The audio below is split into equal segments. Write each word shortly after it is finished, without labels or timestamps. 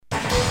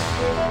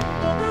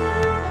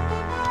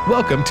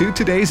Welcome to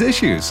Today's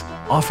Issues,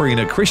 offering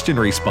a Christian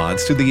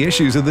response to the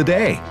issues of the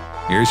day.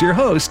 Here's your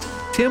host,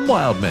 Tim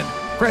Wildman,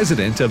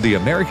 President of the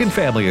American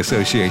Family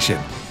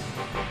Association.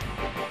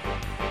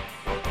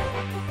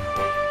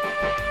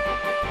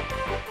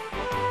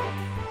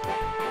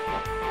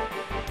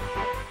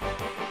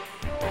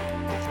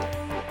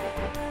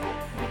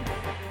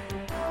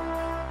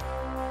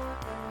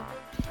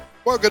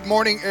 Well, good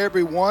morning,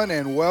 everyone,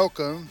 and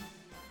welcome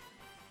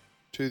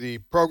to the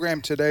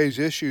program Today's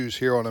Issues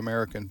here on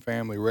American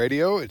Family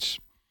Radio. It's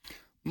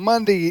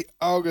Monday,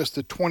 August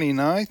the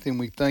 29th, and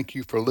we thank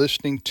you for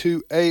listening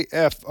to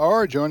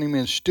AFR. Joining me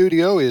in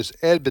studio is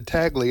Ed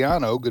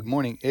Battagliano. Good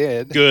morning,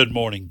 Ed. Good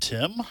morning,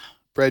 Tim.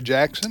 Fred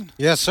Jackson.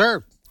 Yes,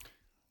 sir.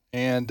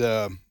 And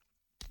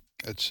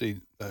let's see,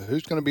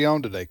 who's going to be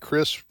on today?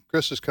 Chris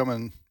is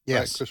coming. Yes.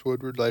 Right? Chris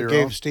Woodward later on.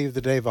 Gave Steve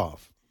the day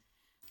off.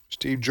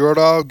 Steve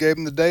Jordahl gave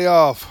him the day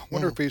off.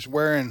 Wonder if he's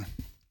wearing,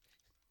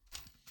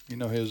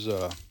 his,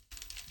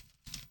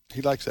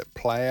 he likes that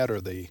plaid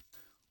or the,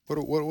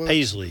 what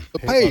Paisley. The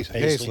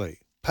Paisley.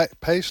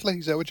 Paisley,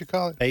 is that what you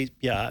call it?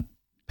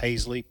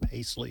 Paisley,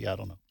 I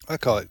don't know. I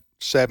call it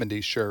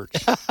 70s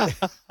shirts. What I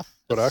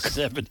call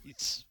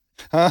 70s.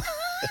 Huh?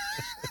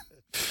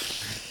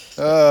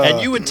 And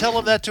you would tell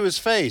him that to his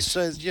face.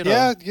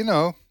 Yeah,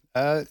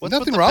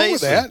 nothing wrong with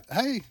that.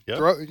 Hey,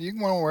 Yep. You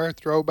want to wear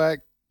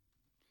throwback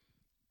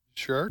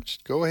shirts,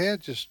 go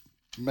ahead. Just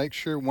make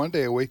sure one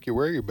day a week you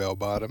wear your bell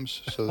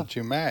bottoms so that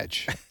you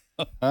match.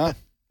 Huh?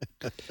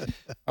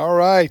 All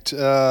right.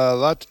 A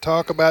lot to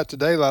talk about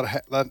today. A lot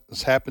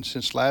has happened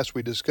since last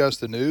we discussed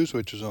the news,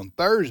 which was on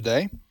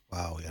Thursday.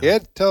 Wow. Yeah.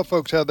 Ed, tell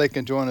folks how they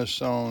can join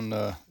us on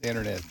the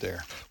internet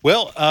there.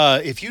 Well,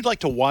 if you'd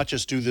like to watch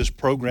us do this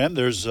program,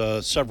 there's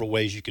several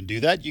ways you can do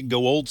that. You can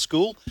go old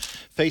school,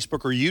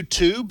 Facebook or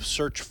YouTube,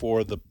 search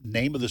for the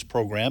name of this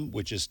program,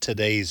 which is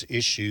Today's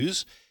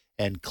Issues,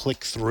 and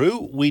click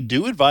through. We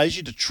do advise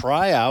you to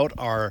try out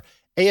our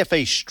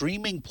AFA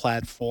streaming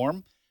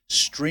platform,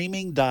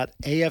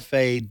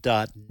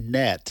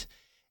 streaming.afa.net,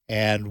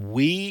 and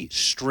we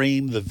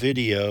stream the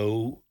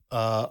video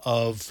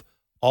of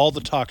all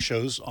the talk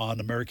shows on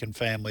American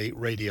Family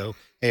Radio,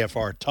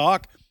 AFR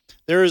Talk.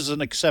 There is an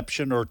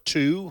exception or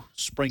two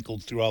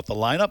sprinkled throughout the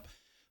lineup,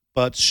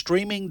 but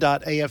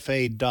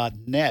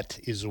streaming.afa.net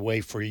is a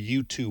way for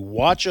you to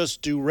watch us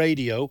do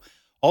radio.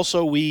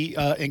 Also, we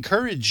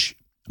encourage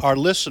our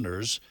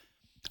listeners.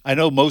 I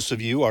know most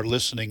of you are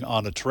listening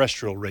on a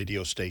terrestrial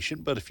radio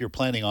station, but if you're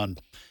planning on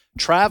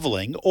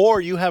traveling or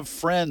you have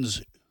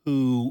friends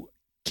who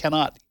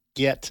cannot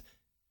get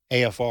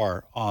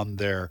AFR on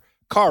their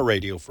car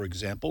radio, for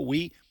example,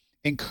 we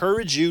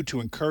encourage you to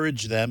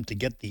encourage them to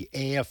get the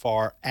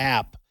AFR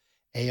app,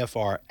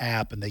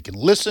 and they can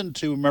listen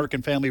to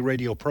American Family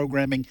Radio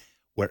programming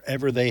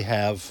wherever they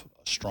have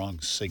a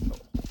strong signal.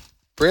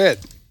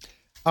 Fred.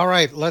 All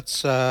right.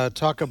 Let's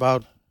talk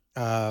about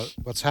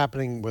what's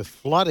happening with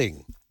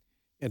flooding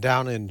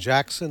down in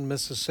Jackson,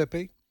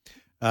 Mississippi.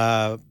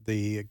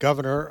 The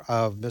governor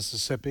of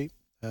Mississippi,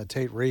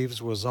 Tate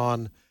Reeves, was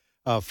on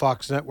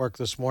Fox Network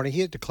this morning.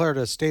 He had declared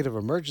a state of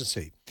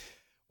emergency.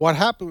 What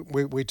happened,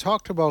 we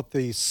talked about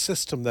the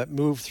system that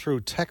moved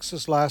through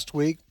Texas last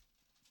week,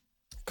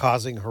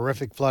 causing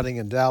horrific flooding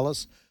in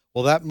Dallas.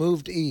 Well, that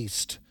moved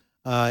east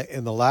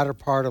in the latter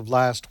part of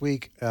last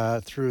week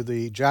through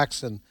the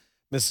Jackson,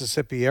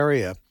 Mississippi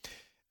area.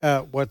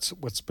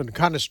 What's been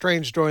kind of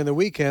strange during the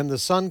weekend, the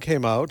sun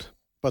came out,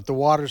 but the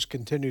waters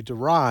continued to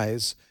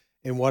rise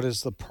in what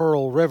is the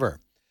Pearl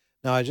River.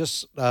 Now, I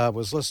just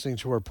was listening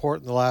to a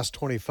report in the last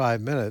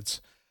 25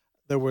 minutes.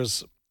 There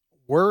was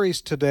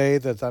worries today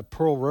that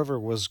Pearl River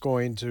was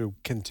going to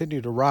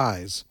continue to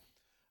rise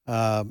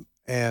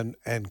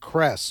and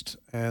crest,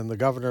 and the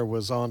governor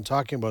was on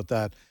talking about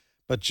that.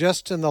 But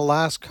just in the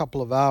last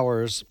couple of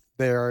hours,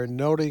 they are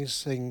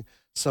noticing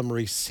some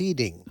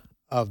receding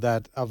of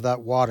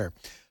that water.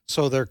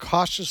 So they're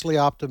cautiously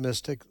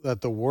optimistic that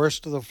the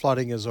worst of the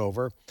flooding is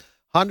over.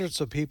 Hundreds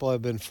of people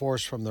have been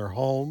forced from their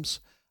homes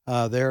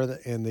there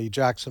in the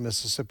Jackson,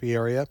 Mississippi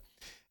area,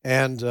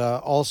 and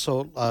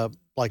also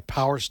like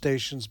power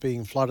stations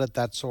being flooded,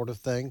 that sort of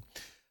thing.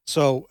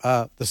 So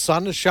the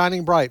sun is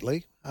shining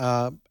brightly,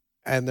 and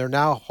they're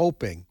now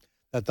hoping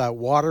that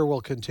water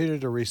will continue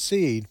to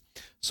recede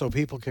so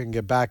people can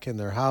get back in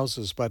their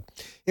houses. But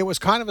it was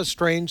kind of a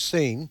strange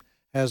scene,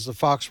 as the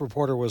Fox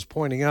reporter was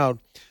pointing out.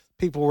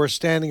 People were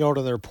standing out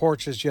on their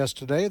porches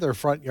yesterday, their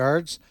front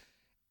yards,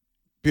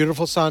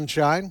 beautiful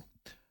sunshine,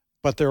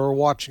 but they were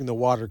watching the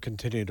water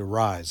continue to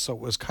rise. So it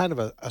was kind of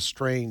a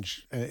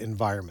strange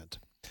environment.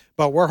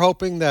 But we're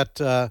hoping that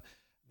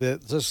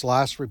this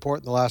last report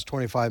in the last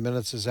 25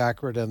 minutes is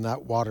accurate and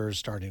that water is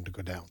starting to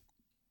go down.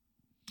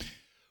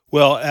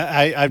 Well,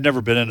 I've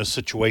never been in a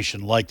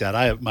situation like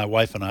that. My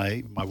wife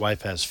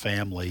has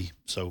family,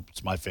 so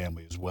it's my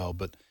family as well,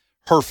 but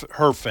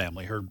her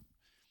family, her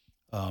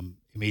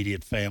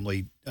immediate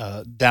family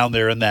down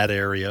there in that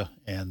area,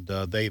 and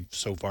they've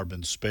so far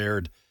been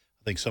spared,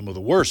 I think, some of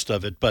the worst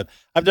of it. But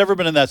I've never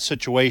been in that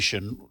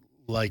situation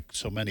like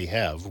so many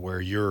have,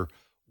 where you're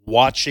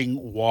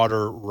watching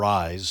water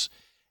rise.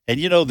 And,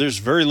 there's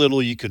very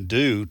little you can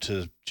do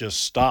to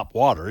just stop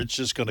water. It's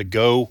just going to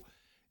go.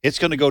 It's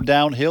going to go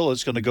downhill.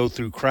 It's going to go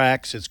through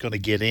cracks. It's going to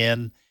get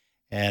in.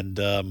 And,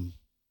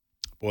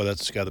 boy,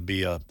 that's got to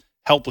be a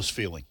helpless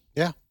feeling.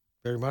 Yeah,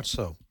 very much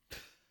so.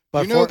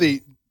 But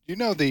the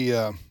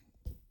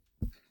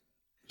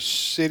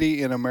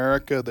city in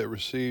America that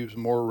receives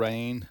more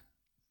rain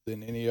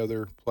than any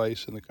other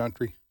place in the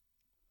country?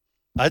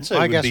 I'd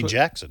say it would be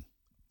Jackson.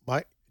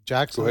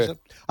 Jackson, Go ahead.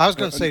 I was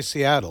going to say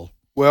Seattle.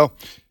 Well,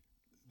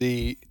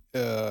 the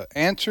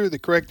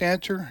correct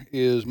answer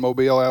is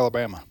Mobile,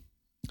 Alabama.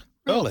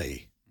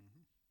 Really?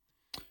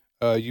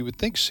 You would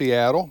think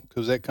Seattle,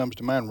 because that comes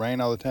to mind,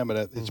 rain all the time,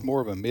 but it's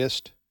more of a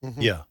mist.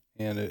 Mm-hmm. Yeah,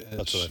 And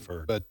that's what I've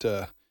heard. But,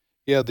 the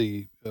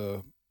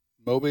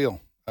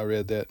Mobile, I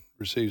read that,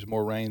 receives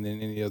more rain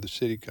than any other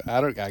city.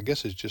 I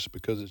guess it's just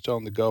because it's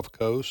on the Gulf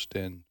Coast,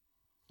 and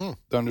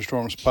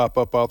thunderstorms pop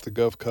up off the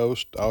Gulf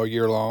Coast all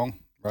year long,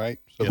 right?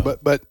 So,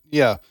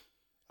 Yeah.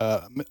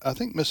 I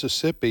think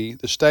Mississippi,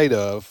 the state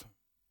of,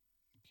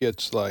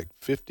 gets like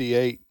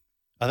 58.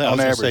 I think I on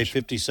was going to say average.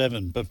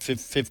 57, but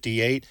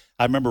 58.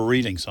 I remember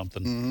reading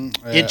something.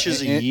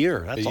 Inches a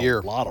year. That's a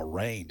year. lot of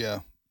rain. Yeah.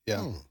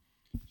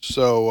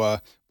 So,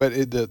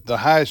 but the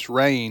highest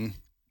rain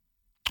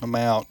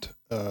amount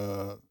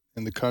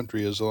in the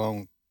country is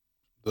along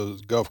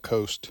the Gulf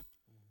Coast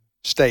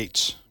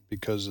states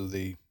because of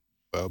the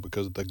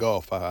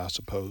Gulf, I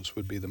suppose,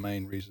 would be the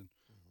main reason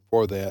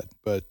for that.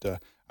 But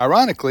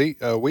ironically,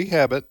 we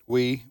haven't.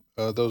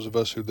 Those of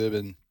us who live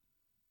in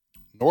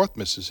North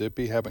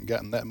Mississippi haven't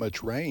gotten that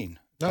much rain.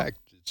 No. In fact,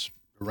 it's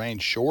a rain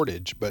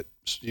shortage. But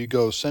you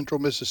go Central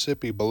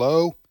Mississippi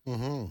below,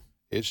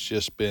 it's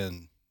just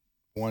been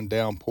one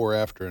downpour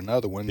after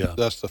another one. Yeah.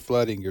 Thus the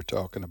flooding you're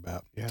talking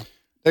about. Yeah.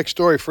 Next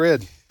story,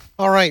 Fred.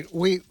 All right,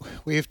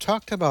 we've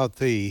talked about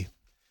the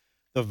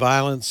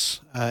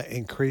violence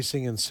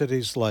increasing in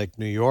cities like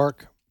New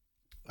York,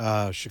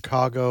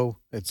 Chicago.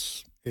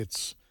 It's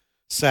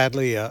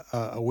sadly a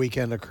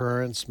weekend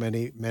occurrence.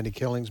 Many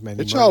killings,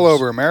 many. It's murders. all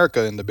over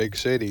America in the big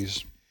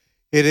cities.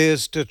 It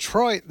is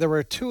Detroit. There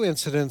were 2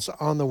 incidents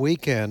on the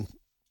weekend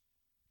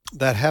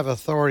that have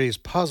authorities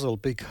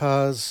puzzled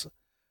because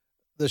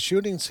the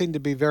shootings seem to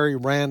be very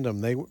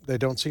random. They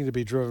don't seem to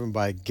be driven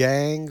by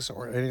gangs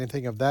or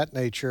anything of that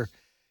nature.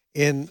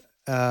 In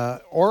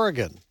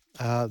Oregon,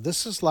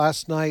 this is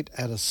last night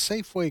at a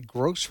Safeway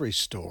grocery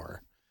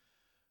store.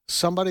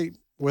 Somebody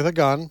with a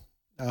gun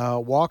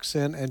walks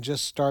in and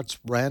just starts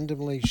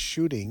randomly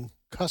shooting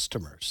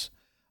customers.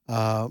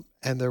 And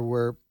there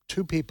were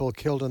 2 people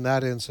killed in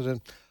that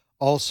incident.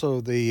 Also,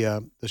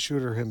 the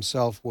shooter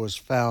himself was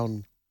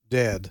found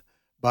dead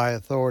by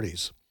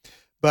authorities.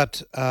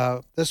 But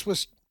this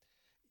was,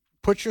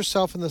 put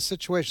yourself in the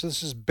situation.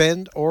 This is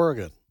Bend,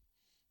 Oregon.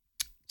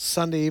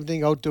 Sunday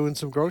evening out doing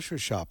some grocery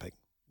shopping.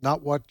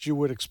 Not what you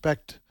would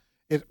expect.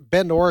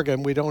 Bend,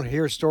 Oregon, we don't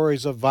hear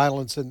stories of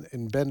violence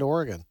in Bend,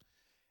 Oregon.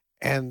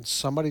 And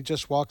somebody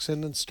just walks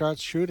in and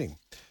starts shooting.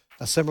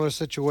 A similar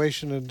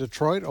situation in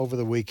Detroit over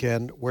the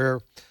weekend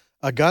where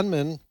a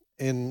gunman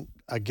in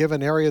a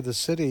given area of the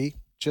city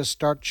just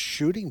starts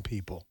shooting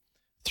people.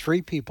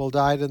 3 people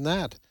died in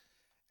that.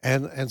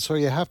 And so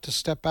you have to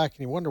step back and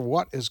you wonder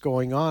what is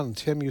going on.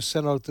 Tim, you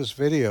sent out this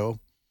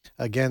video.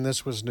 Again,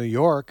 this was New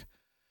York,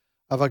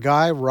 of a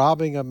guy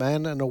robbing a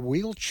man in a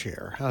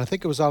wheelchair. And I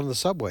think it was on the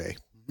subway.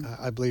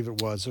 I believe it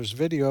was. There's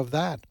video of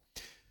that.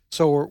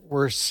 So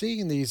we're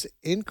seeing these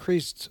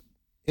increased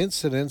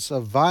incidents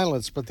of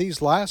violence, but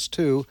these last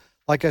 2,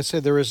 like I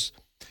said, there is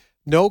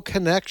no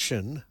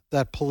connection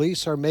that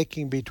police are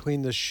making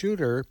between the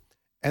shooter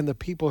and the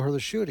people who are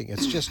shooting.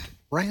 It's just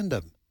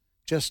random,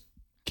 just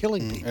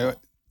killing people.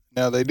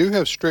 Now, they do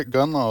have strict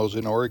gun laws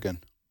in Oregon,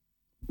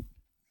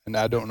 and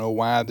I don't know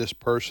why this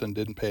person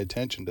didn't pay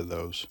attention to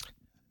those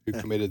who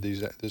committed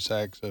this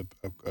acts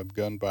of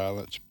gun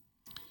violence.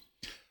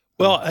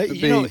 Well,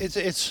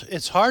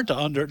 it's hard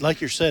to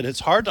like you said, it's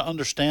hard to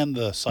understand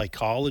the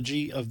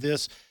psychology of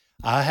this.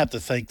 I have to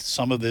think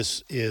some of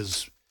this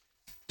is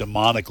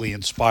demonically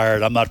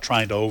inspired. I'm not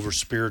trying to over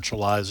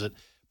spiritualize it,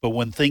 but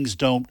when things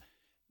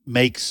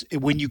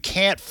when you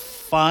can't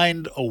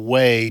find a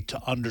way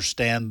to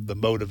understand the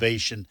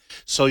motivation.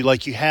 So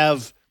like you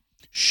have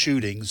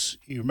shootings,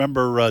 you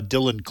remember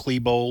Dylan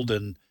Klebold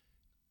and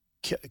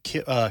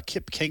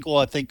Kip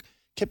Kinkle. I think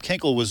Kip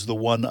Kinkle was the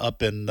one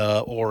up in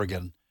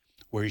Oregon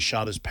where he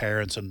shot his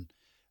parents, and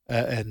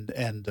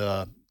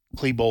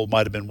Klebold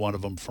might have been one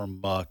of them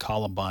from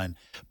Columbine.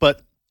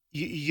 But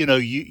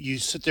you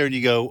sit there and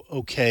you go,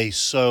 okay,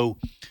 so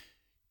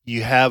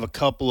you have a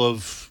couple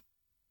of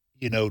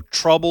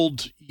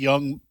troubled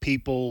young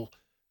people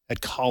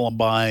at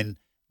Columbine.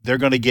 They're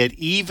going to get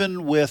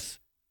even with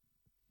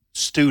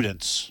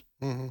students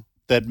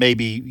that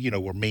maybe,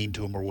 were mean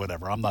to them or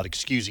whatever. I'm not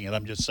excusing it.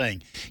 I'm just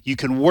saying you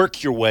can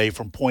work your way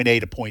from point A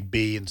to point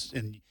B,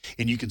 and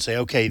you can say,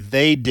 okay,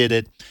 they did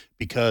it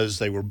because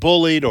they were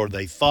bullied or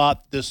they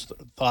thought this,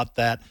 thought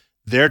that.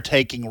 They're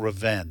taking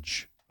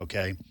revenge,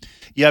 okay?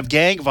 You have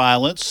gang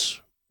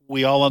violence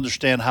we all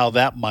understand how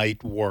that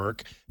might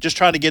work. Just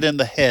trying to get in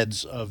the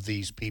heads of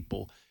these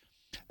people.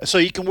 So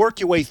you can work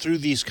your way through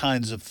these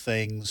kinds of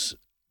things,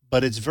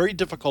 but it's very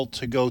difficult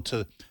to go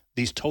to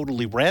these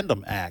totally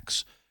random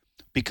acts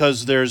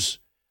because there's,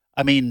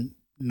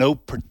 no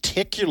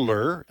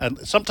particular, and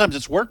sometimes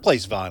it's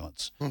workplace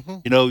violence.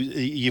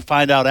 You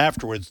find out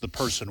afterwards the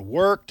person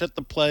worked at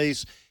the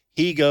place,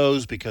 he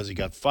goes because he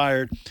got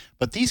fired.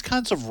 But these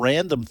kinds of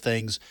random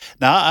things,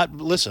 now,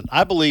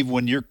 I believe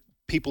when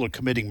people are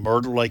committing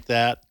murder like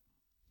that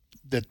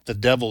the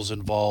devil's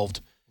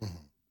involved,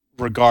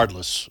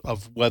 regardless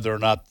of whether or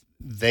not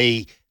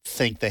they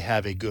think they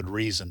have a good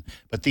reason.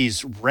 But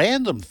these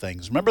random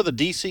things, remember the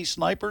D.C.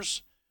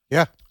 snipers?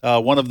 Yeah.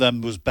 One of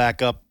them was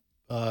back up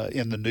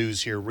in the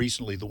news here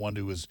recently, the one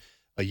who was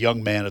a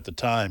young man at the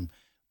time.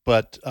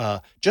 But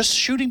just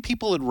shooting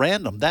people at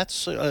random,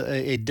 that's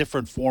a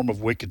different form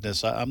of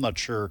wickedness. I'm not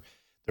sure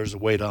there's a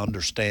way to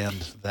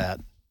understand that.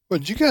 Well,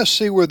 did you guys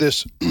see where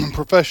this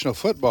professional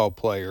football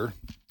player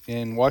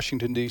in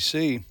Washington,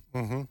 D.C.,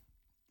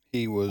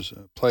 he was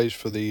plays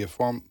for the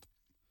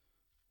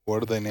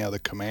what are they now, the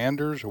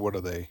Commanders, or what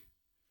are they?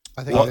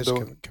 I think it is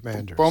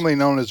Commanders. Formerly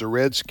known as the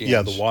Redskins.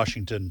 Yeah, the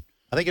Washington.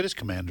 I think it is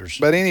Commanders.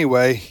 But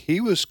anyway,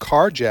 he was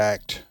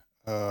carjacked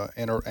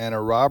in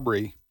a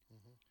robbery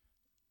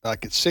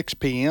like at 6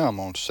 p.m.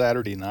 on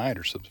Saturday night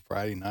or something,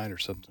 Friday night or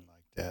something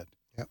like that.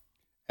 Yep.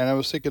 And I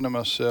was thinking to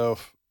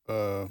myself,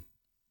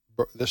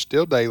 there's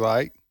still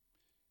daylight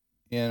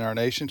in our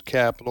nation's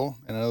capital,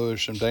 and I know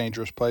there's some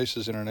dangerous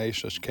places in our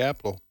nation's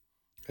capital,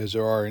 as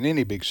there are in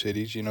any big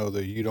cities. You know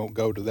that you don't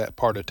go to that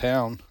part of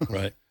town,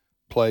 right?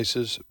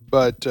 Places,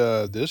 but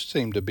this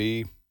seemed to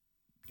be,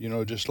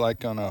 just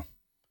like on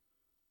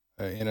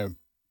in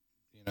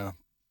a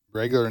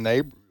regular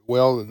neighbor.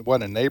 Well, it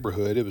wasn't a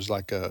neighborhood; it was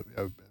like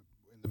the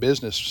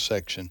business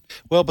section.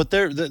 Well, but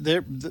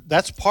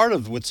that's part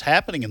of what's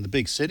happening in the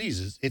big cities.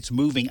 Is it's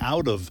moving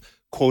out of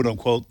quote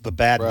unquote the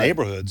bad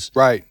neighborhoods.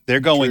 Right. They're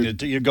going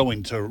to you're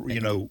going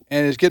to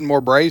and it's getting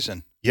more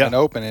brazen and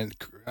open. And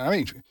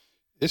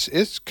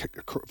it's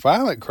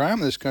violent crime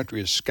in this country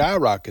has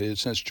skyrocketed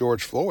since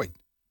George Floyd.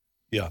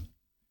 Yeah.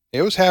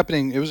 It was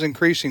happening. It was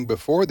increasing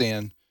before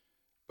then,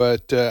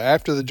 but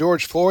after the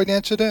George Floyd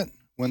incident,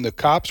 when the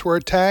cops were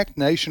attacked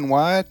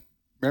nationwide,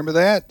 remember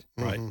that?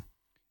 Right.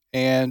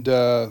 And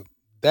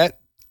that,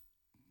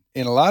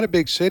 in a lot of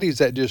big cities,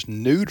 that just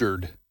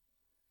neutered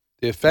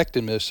the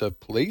effectiveness of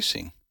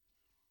policing.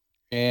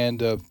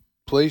 And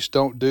police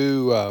don't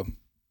do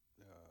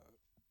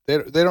they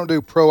don't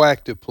do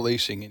proactive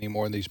policing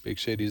anymore in these big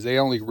cities. They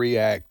only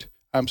react.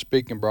 I'm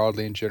speaking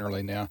broadly and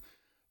generally now.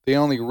 They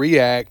only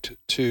react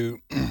to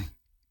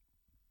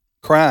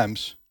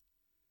crimes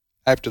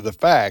after the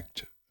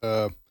fact,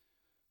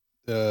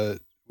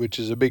 which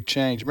is a big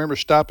change. Remember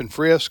stop and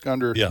frisk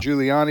under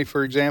Giuliani,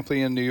 for example,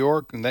 in New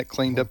York, and that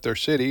cleaned up their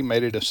city,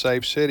 made it a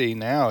safe city.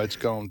 Now it's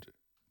gone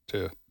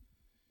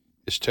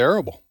it's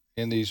terrible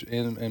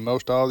in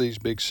most all these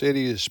big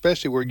cities,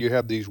 especially where you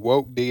have these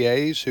woke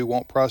DAs who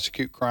won't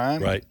prosecute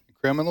crime,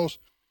 criminals.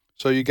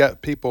 So you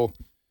got people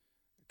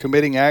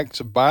committing acts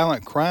of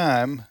violent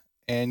crime,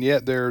 and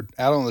yet they're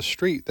out on the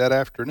street that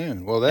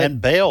afternoon. Well,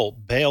 and bail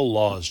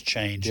laws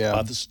changed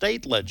by the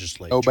state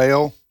legislature. No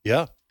bail.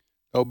 Yeah.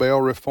 No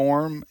bail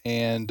reform,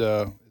 and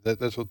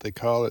that's what they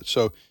call it.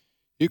 So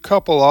you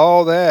couple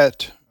all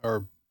that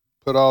or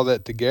put all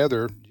that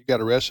together, you got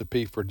a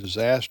recipe for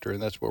disaster,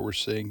 and that's what we're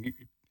seeing. You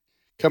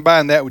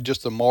combine that with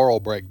just the moral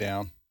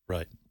breakdown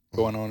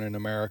going on in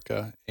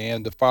America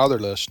and the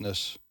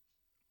fatherlessness.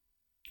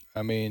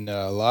 I mean,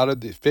 a lot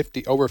of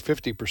over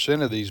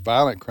 50% of these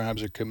violent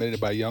crimes are committed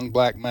by young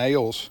black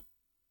males,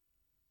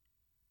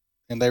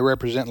 and they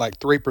represent like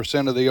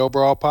 3% of the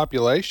overall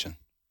population.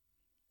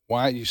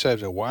 Why, you say,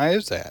 why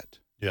is that?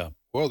 Yeah.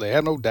 Well, they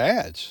have no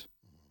dads,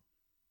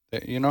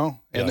 in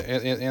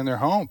their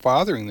home,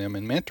 fathering them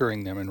and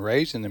mentoring them and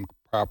raising them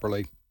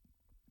properly.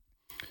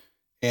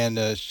 And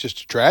it's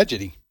just a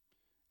tragedy,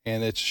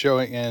 and it's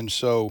showing. And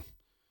so,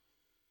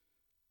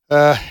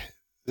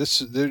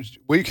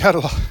 we got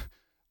a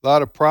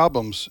lot of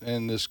problems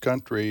in this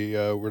country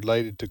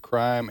related to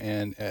crime,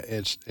 and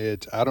it's.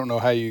 I don't know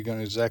how you're going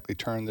to exactly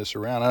turn this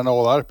around. I know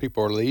a lot of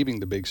people are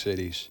leaving the big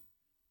cities.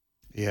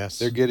 Yes,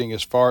 they're getting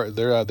as far.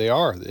 They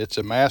are. It's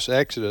a mass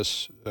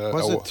exodus.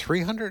 Was it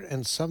 300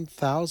 and some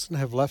thousand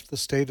have left the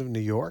state of New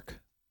York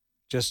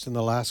just in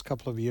the last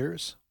couple of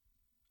years?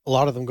 A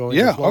lot of them going.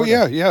 to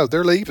Florida. Yeah.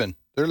 They're leaving.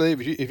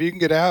 If you can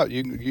get out,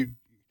 you,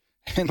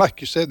 and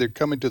like you said, they're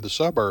coming to the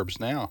suburbs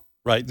now.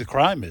 Right. The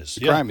crime is.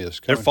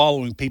 They're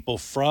following people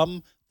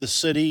from the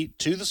city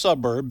to the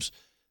suburbs.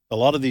 A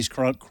lot of these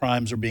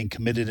crimes are being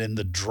committed in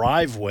the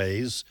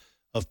driveways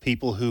of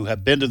people who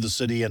have been to the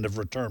city and have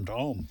returned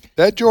home.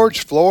 That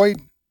George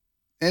Floyd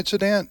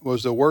incident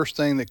was the worst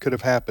thing that could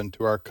have happened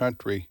to our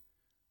country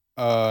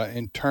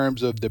in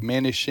terms of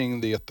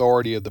diminishing the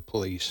authority of the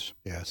police.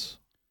 Yes.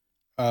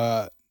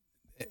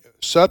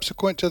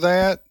 Subsequent to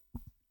that,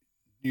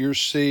 you're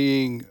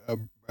seeing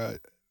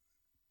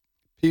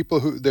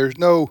people who there's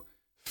no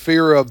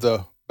fear of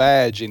the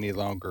badge any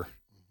longer.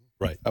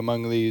 Right.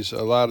 Among these,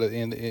 a lot of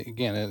in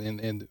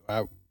the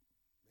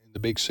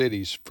big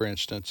cities, for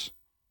instance,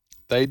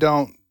 they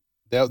don't.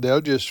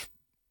 They'll just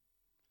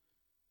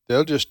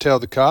tell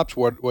the cops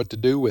what to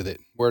do with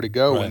it, where to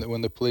go Right.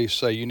 when the police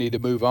say you need to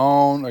move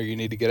on or you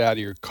need to get out of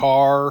your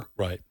car.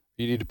 Right.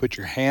 You need to put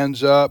your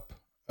hands up.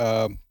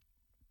 And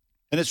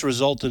it's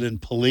resulted in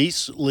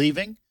police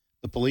leaving,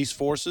 the police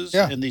forces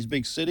Yeah. in these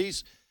big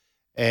cities,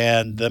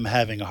 and them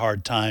having a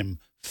hard time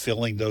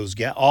filling those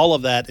gaps. All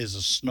of that is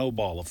a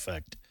snowball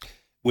effect,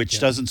 which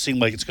doesn't seem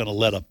like it's going to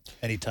let up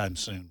anytime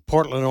soon.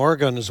 Portland,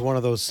 Oregon is one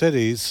of those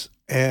cities,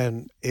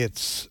 and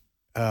it's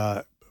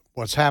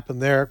what's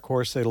happened there. Of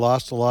course, they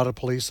lost a lot of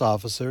police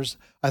officers.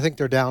 I think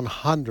they're down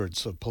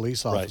hundreds of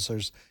police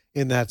officers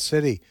in that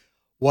city.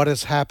 What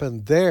has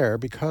happened there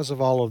because of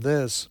all of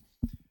this,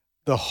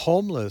 the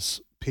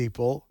homeless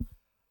people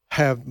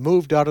have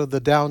moved out of the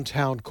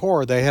downtown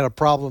core. They had a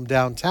problem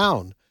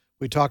downtown.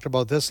 We talked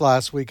about this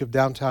last week of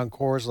downtown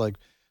cores like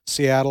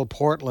Seattle,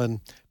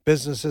 Portland.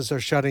 Businesses are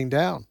shutting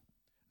down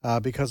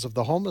because of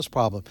the homeless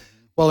problem.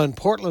 Well, in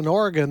Portland,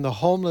 Oregon, the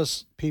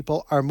homeless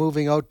people are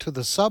moving out to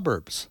the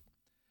suburbs.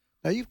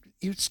 Now, you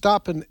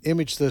stop and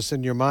image this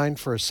in your mind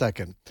for a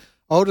second.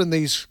 Out in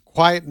these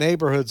quiet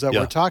neighborhoods that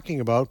we're talking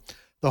about,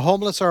 the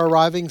homeless are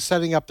arriving,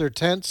 setting up their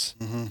tents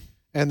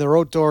and their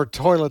outdoor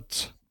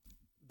toilets,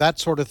 that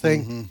sort of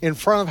thing, in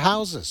front of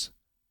houses,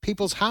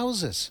 people's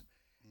houses.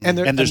 And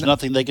there's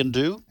nothing they can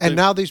do? And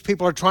now these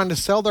people are trying to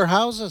sell their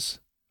houses.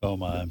 Oh,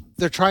 my.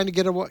 They're trying to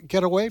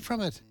get away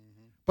from it.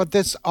 But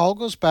this all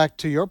goes back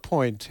to your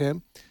point,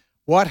 Tim.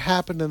 What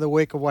happened in the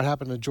wake of what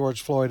happened to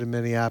George Floyd in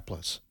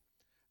Minneapolis?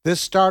 This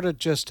started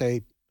just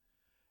a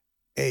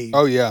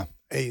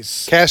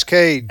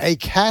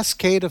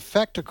cascade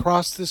effect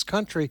across this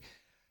country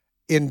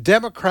in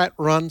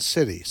Democrat-run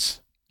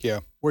cities. Yeah.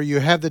 Where you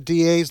have the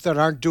DAs that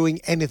aren't doing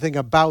anything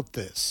about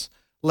this,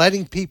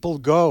 letting people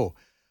go.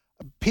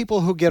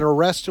 People who get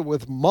arrested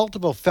with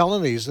multiple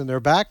felonies in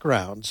their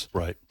backgrounds,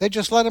 right? They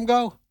just let them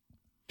go.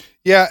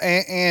 Yeah,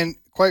 and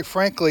quite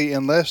frankly,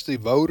 unless the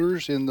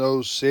voters in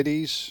those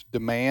cities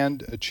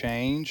demand a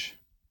change,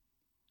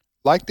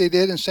 like they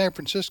did in San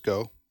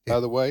Francisco, by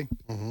the way,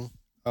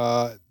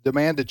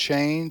 demand a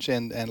change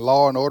and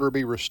law and order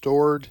be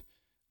restored,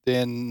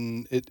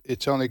 then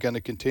it's only going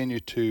to continue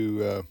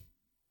to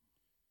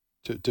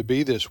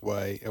be this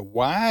way.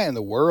 Why in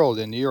the world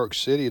in New York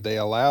City they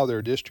allow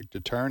their district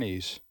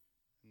attorneys,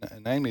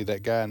 namely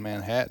that guy in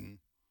Manhattan,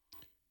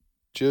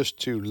 just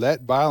to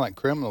let violent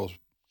criminals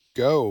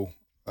go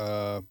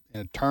in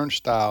a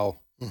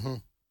turnstile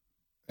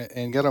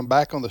and get them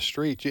back on the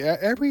streets?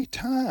 Every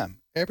time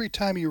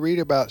you read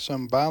about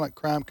some violent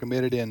crime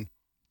committed in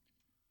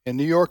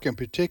New York in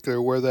particular,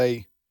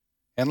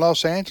 and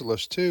Los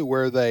Angeles too,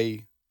 where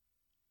they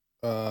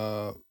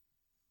finally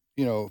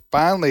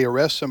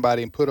arrest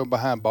somebody and put them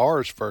behind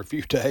bars for a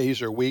few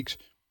days or weeks,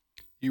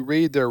 you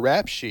read their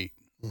rap sheet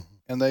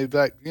and they've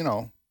got,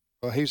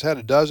 he's had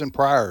a dozen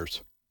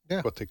priors.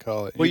 Yeah. What they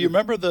call it. Well, you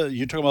remember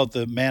you're talking about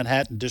the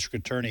Manhattan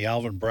District Attorney,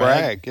 Alvin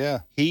Bragg.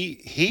 Yeah.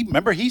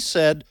 He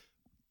said,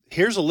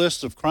 here's a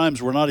list of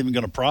crimes we're not even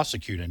going to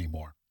prosecute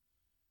anymore.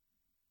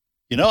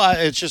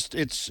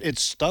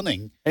 It's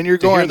stunning. And you're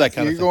to going, hear that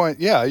kind of thing.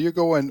 You're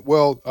going,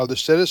 well, are the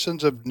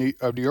citizens of New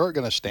York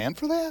going to stand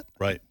for that?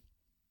 Right.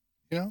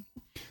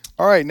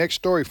 All right, next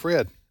story,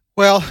 Fred.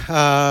 Well,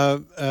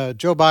 President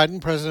Joe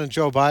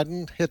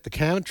Biden hit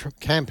the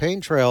campaign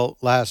trail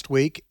last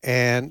week,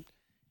 and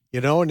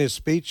in his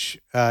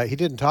speech, he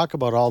didn't talk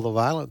about all the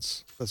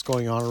violence that's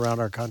going on around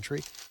our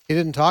country. He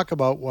didn't talk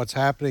about what's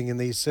happening in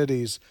these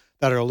cities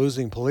that are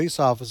losing police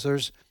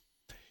officers.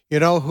 You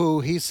know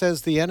who he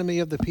says the enemy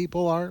of the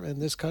people are in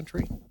this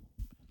country?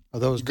 Are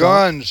those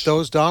guns?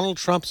 Those Donald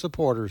Trump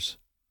supporters.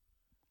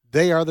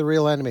 They are the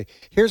real enemy.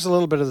 Here's a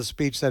little bit of the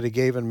speech that he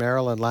gave in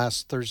Maryland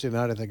last Thursday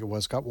night, I think it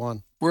was, cut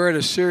one. We're at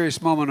a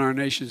serious moment in our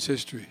nation's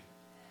history.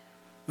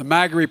 The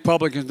MAGA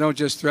Republicans don't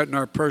just threaten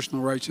our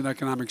personal rights and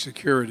economic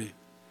security.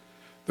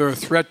 They're a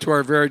threat to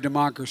our very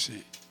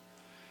democracy.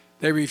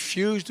 They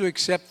refuse to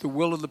accept the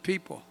will of the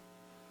people.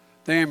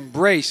 They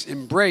embrace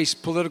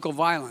political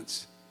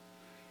violence.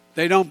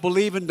 They don't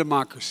believe in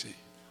democracy.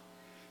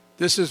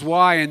 This is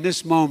why, in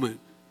this moment,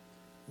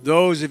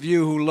 those of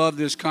you who love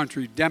this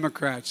country,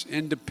 Democrats,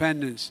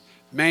 independents,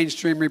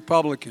 mainstream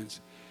Republicans,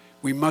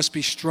 we must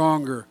be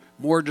stronger,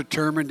 more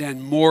determined,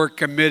 and more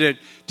committed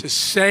to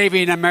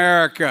saving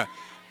America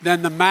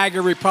than the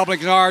MAGA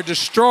Republicans are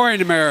destroying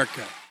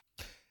America.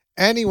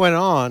 And he went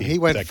on. He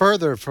went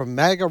further from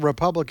MAGA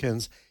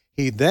Republicans.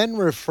 He then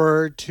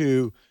referred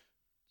to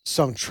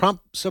some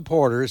Trump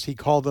supporters. He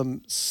called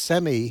them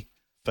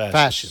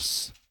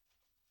semi-fascists.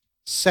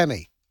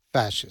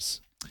 Semi-fascists.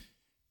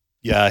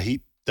 Yeah,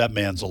 that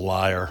man's a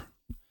liar.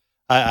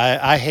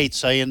 I hate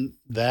saying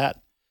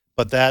that,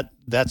 but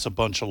that's a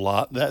bunch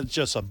of that's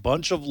just a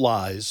bunch of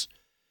lies.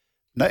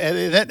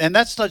 And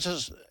that's not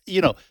just,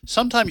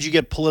 sometimes you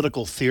get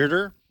political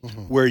theater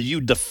where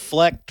you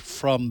deflect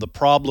from the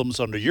problems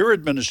under your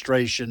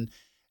administration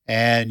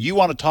and you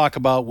want to talk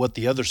about what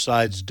the other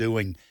side's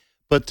doing.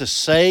 But to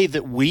say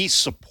that we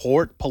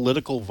support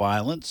political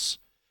violence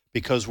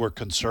because we're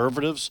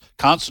conservatives,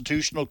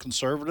 constitutional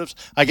conservatives,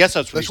 I guess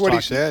that's what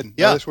he said.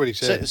 Yeah, that's what he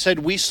said. Said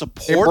we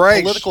support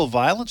Embrace. political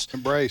violence.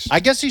 Embrace.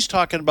 I guess he's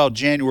talking about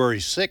January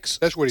 6th.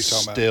 That's what he's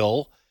talking about.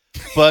 Still,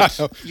 but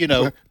a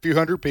few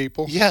hundred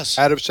people. Yes,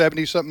 out of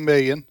 70-something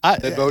million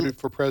that voted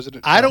for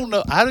President Trump. I don't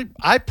know.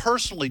 I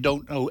personally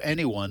don't know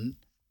anyone.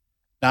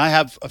 Now I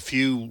have a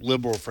few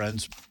liberal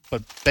friends,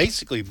 but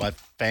basically my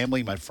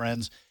family, my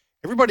friends,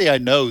 everybody I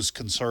know is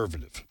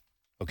conservative.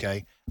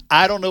 Okay,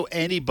 I don't know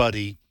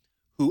anybody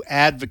who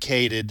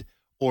advocated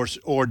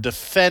or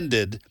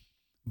defended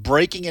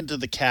breaking into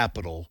the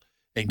Capitol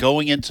and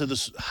going into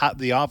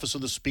the office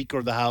of the Speaker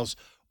of the House,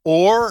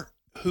 or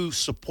who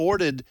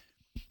supported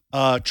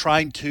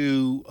trying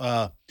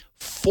to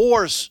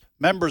force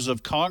members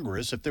of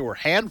Congress, if there were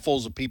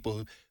handfuls of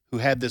people who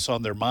had this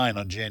on their mind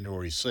on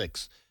January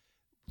 6th,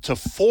 to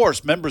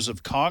force members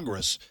of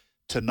Congress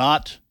to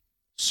not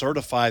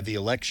certify the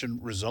election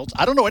results.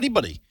 I don't know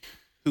anybody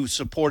who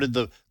supported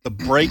the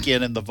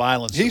break-in and the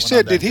violence. He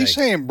said, did he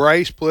say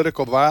embrace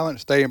political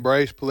violence? They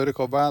embrace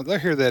political violence?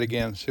 Let's hear that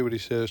again. See what he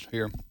says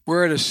here.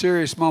 We're at a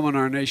serious moment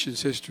in our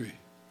nation's history.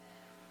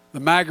 The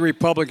MAGA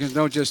Republicans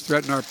don't just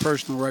threaten our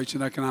personal rights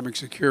and economic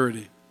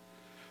security.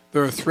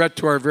 They're a threat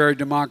to our very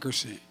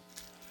democracy.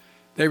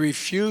 They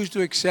refuse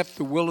to accept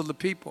the will of the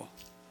people.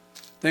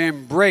 They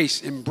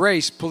embrace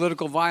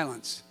political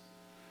violence.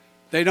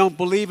 They don't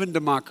believe in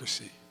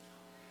democracy.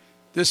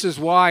 This is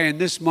why, in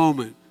this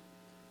moment,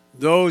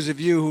 those of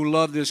you who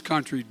love this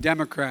country,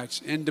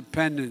 Democrats,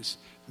 independents,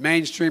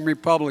 mainstream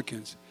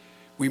Republicans,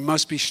 we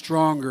must be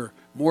stronger,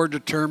 more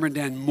determined,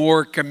 and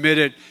more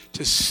committed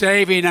to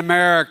saving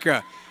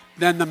America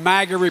than the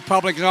MAGA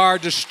Republicans are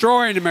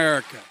destroying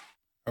America.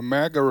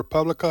 America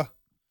Republica?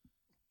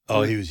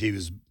 Oh, he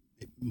was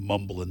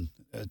mumbling.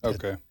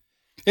 Okay.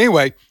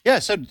 Anyway. Yeah,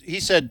 so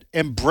he said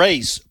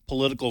embrace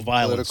political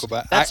violence.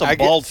 That's a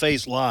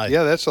bald-faced lie.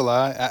 Yeah, that's a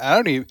lie. I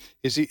don't even,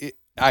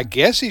 I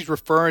guess he's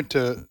referring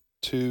to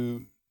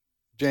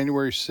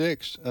January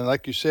 6th. And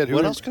like you said,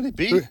 what else could it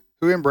be?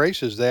 Who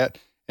embraces that?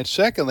 And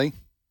secondly,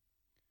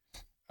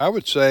 I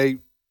would say,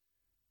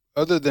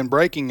 other than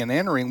breaking and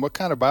entering, what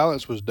kind of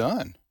violence was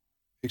done?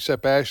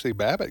 Except Ashley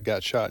Babbitt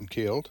got shot and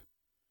killed.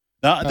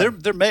 Now,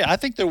 I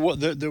think there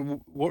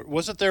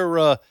wasn't there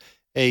a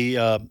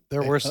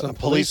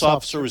police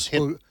officer was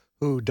hit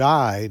who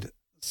died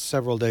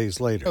several days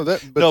later.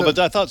 But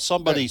I thought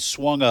somebody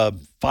swung a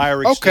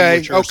fire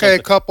extinguisher. Okay,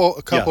 a couple.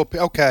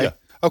 Yeah.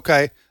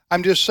 Okay.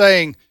 I'm just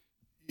saying,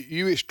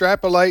 you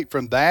extrapolate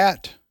from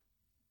that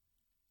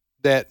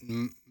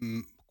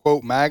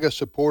quote MAGA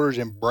supporters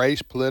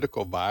embrace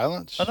political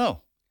violence. I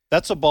know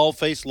that's a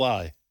bald-faced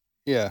lie.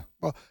 Yeah.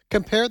 Well,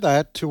 compare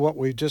that to what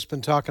we've just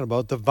been talking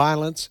about, the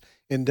violence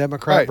in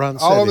Democrat-run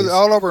cities.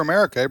 All over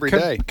America every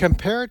day.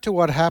 Compare it to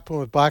what happened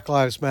with Black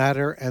Lives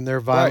Matter and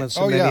their violence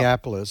in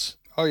Minneapolis.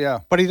 Oh,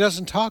 yeah. But he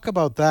doesn't talk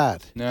about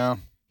that. No.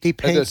 He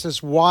paints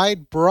this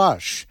wide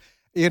brush.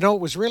 It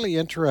was really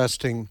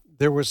interesting.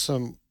 There was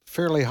some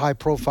fairly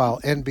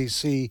high-profile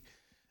NBC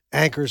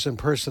anchors and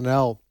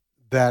personnel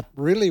that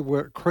really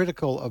were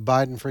critical of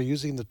Biden for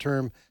using the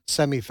term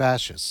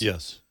semi-fascist.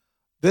 Yes.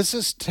 This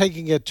is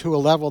taking it to a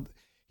level.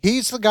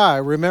 He's the guy,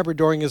 remember,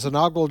 during his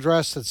inaugural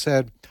address that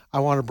said, I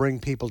want to bring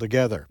people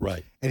together.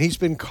 Right. And he's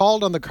been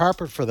called on the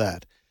carpet for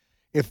that.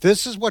 If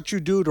this is what you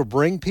do to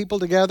bring people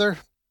together,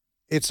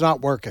 it's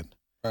not working.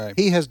 Right.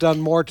 He has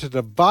done more to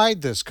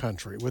divide this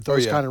country with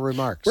those kind of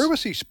remarks. Where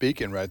was he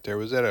speaking right there?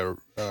 Was that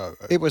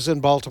It was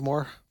in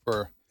Baltimore.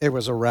 It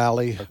was a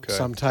rally,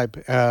 some type.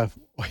 There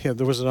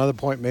was another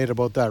point made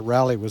about that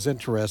rally. It was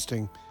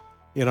interesting,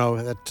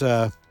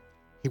 that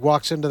he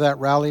walks into that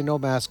rally, no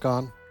mask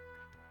on.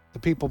 The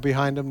people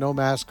behind him, no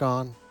mask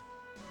on.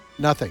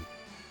 Nothing.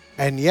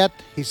 And yet,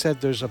 he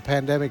said there's a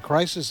pandemic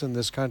crisis in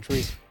this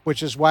country,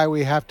 which is why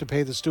we have to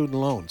pay the student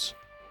loans.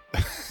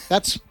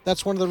 That's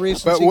one of the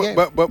reasons he gave.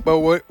 But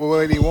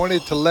when he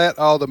wanted to let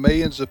all the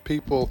millions of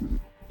people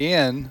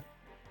in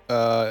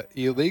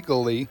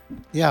illegally,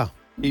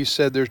 he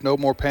said there's no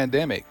more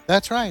pandemic.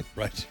 That's right.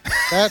 Right.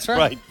 That's right.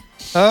 Right.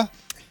 Huh?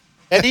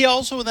 And he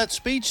also, in that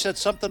speech, said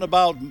something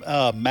about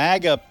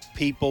MAGA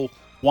people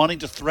wanting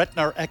to threaten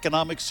our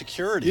economic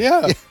security.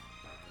 Yeah.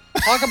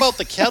 Talk about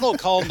the kettle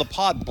calling the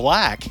pot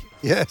black.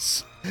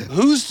 Yes.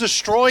 Who's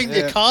destroying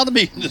the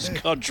economy in this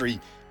country?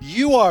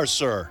 You are,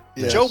 sir.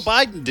 Yes. Joe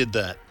Biden did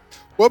that.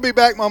 We'll be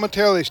back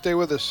momentarily. Stay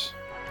with us.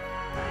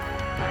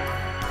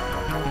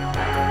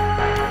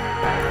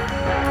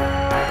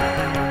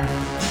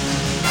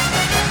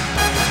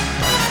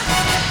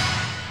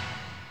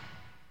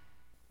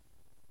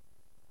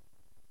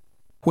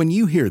 When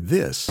you hear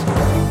this,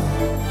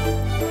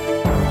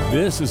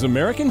 This is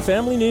American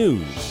Family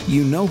News.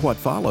 You know what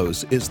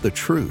follows is the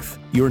truth.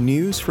 Your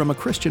news from a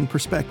Christian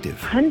perspective.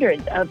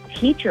 Hundreds of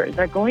teachers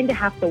are going to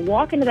have to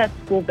walk into that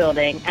school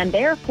building, and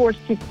they are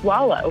forced to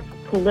swallow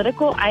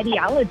political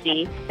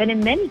ideology that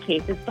in many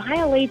cases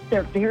violates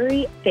their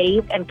very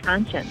faith and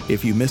conscience.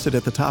 If you miss it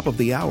at the top of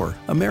the hour,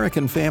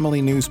 American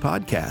Family News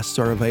podcasts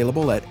are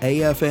available at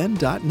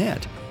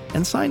afn.net.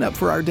 And sign up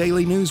for our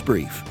daily news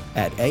brief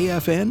at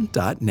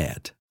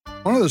afn.net.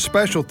 One of the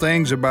special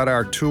things about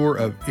our tour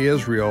of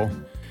Israel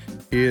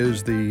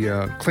is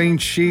the clean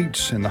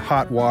sheets and the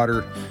hot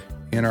water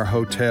in our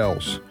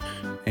hotels.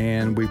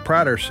 And we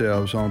pride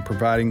ourselves on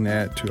providing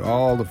that to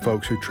all the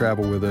folks who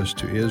travel with us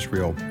to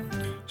Israel.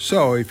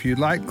 So if you'd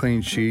like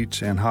clean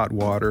sheets and hot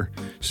water,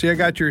 see, I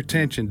got your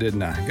attention,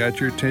 didn't I? Got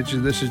your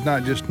attention. This is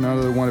not just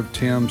another one of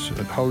Tim's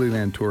Holy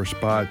Land tour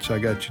spots. I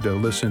got you to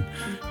listen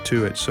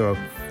to it. So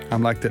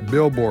I'm like that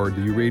billboard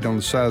that you read on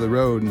the side of the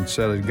road and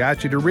said, I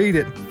got you to read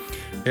it.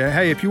 Yeah,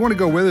 hey, if you want to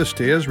go with us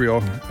to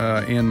Israel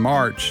in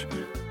March,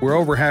 we're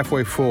over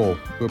halfway full.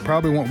 We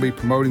probably won't be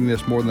promoting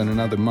this more than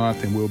another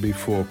month, and we'll be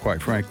full,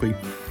 quite frankly.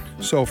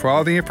 So for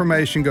all the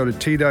information, go to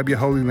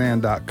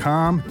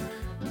twholyland.com,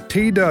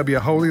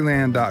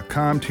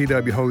 twholyland.com,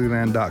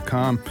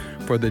 twholyland.com.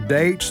 For the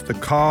dates, the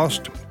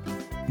cost,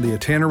 the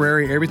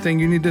itinerary, everything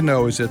you need to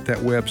know is at that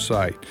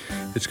website.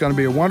 It's going to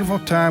be a wonderful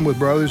time with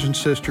brothers and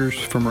sisters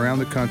from around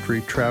the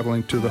country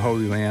traveling to the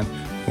Holy Land,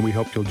 and we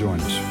hope you'll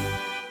join us.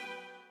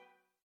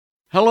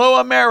 Hello,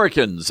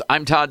 Americans.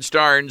 I'm Todd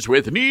Starnes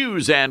with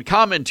news and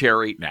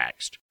commentary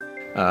next.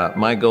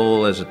 My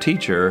goal as a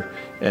teacher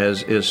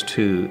is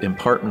to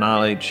impart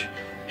knowledge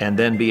and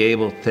then be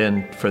able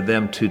for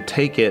them to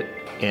take it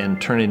and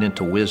turn it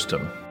into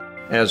wisdom.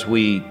 As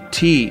we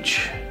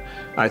teach,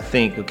 I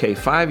think, okay,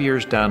 5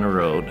 years down the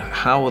road,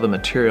 how will the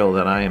material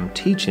that I am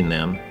teaching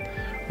them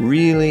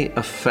really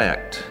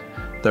affect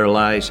their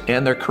lives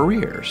and their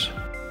careers?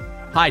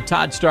 Hi,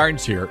 Todd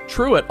Starnes here.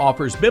 Truett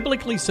offers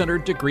biblically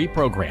centered degree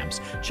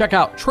programs. Check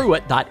out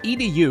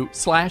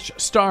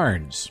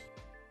truett.edu/Starnes.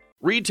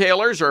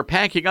 Retailers are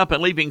packing up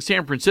and leaving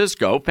San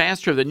Francisco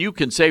faster than you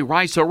can say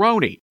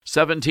rice-a-roni.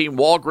 17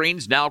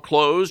 Walgreens now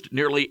closed,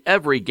 nearly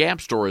every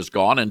Gap store is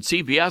gone, and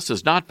CVS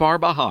is not far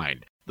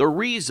behind. The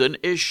reason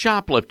is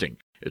shoplifting.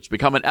 It's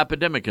become an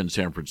epidemic in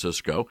San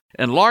Francisco,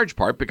 in large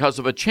part because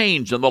of a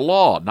change in the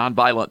law.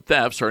 Nonviolent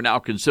thefts are now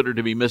considered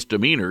to be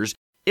misdemeanors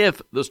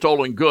if the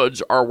stolen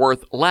goods are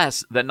worth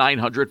less than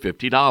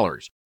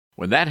 $950.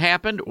 When that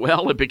happened,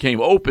 well, it became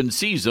open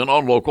season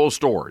on local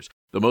stores.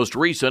 The most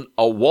recent,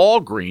 a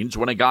Walgreens,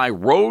 when a guy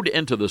rode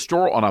into the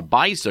store on a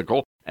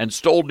bicycle and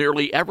stole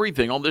nearly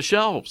everything on the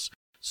shelves.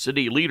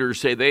 City leaders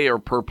say they are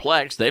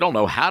perplexed. They don't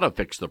know how to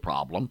fix the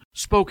problem.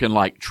 Spoken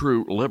like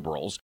true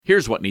liberals,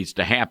 here's what needs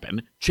to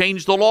happen.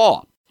 Change the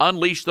law.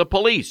 Unleash the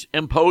police.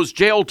 Impose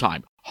jail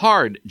time.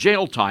 Hard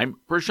jail time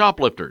for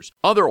shoplifters.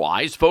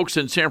 Otherwise, folks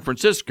in San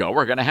Francisco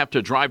are going to have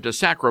to drive to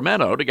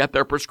Sacramento to get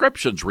their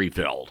prescriptions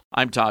refilled.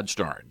 I'm Todd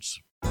Starnes.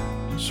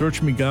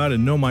 Search me, God,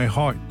 and know my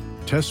heart.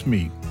 Test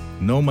me,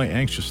 know my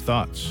anxious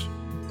thoughts.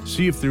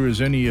 See if there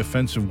is any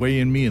offensive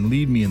way in me, and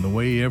lead me in the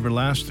way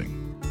everlasting.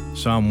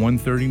 Psalm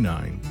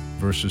 139,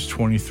 verses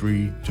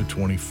 23 to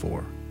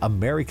 24.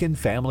 American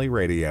Family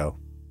Radio.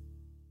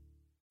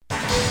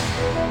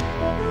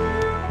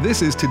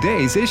 This is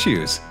today's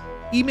issues.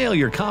 Email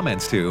your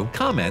comments to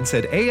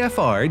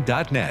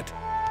comments@afr.net.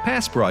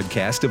 Past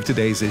broadcasts of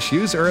today's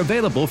issues are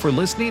available for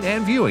listening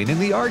and viewing in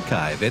the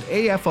archive at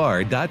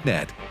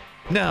afr.net.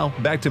 Now,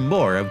 back to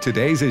more of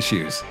today's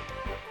issues.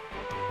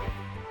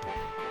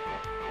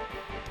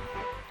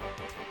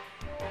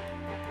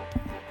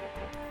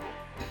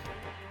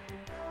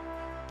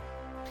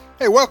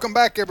 Hey, welcome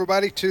back,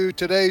 everybody, to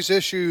today's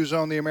issues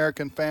on the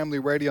American Family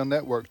Radio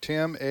Network.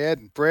 Tim, Ed,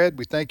 and Fred,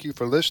 we thank you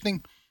for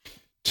listening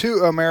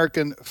to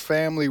American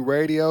Family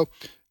Radio.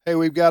 Hey,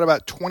 we've got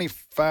about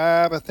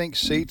 25, I think,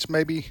 seats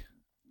maybe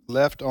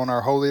left on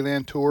our Holy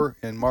Land tour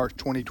in March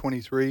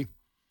 2023.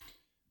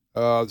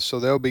 So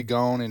they'll be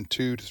gone in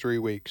 2 to 3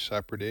 weeks,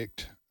 I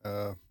predict.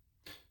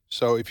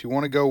 So if you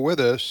want to go with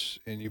us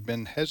and you've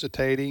been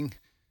hesitating,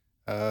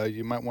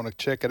 you might want to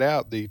check it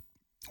out. The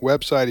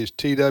website is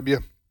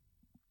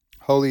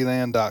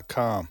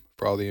twholyland.com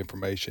for all the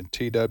information,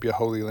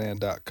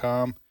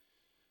 twholyland.com.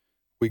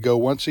 We go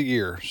once a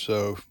year,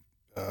 so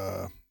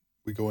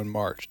we go in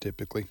March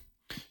typically.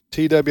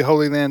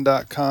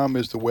 twholyland.com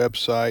is the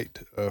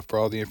website for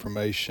all the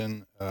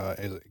information.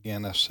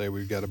 Again, I say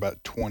we've got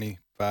about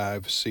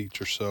 25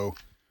 seats or so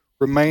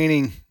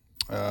remaining,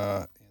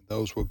 and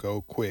those will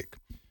go quick.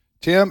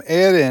 Tim,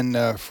 Ed, and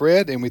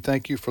Fred, and we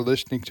thank you for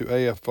listening to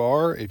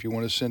AFR. If you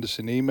want to send us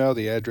an email,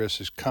 the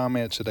address is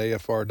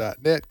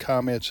comments@afr.net,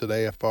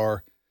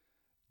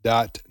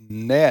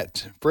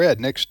 comments@afr.net. Fred,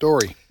 next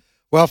story.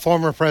 Well,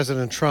 former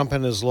President Trump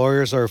and his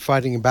lawyers are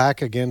fighting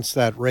back against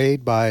that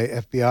raid by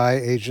FBI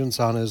agents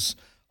on his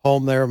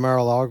home there in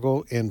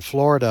Mar-a-Lago in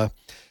Florida.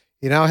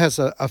 He now has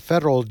a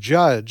federal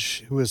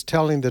judge who is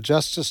telling the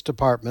Justice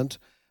Department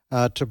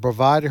to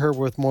provide her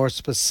with more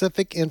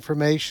specific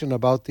information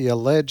about the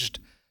alleged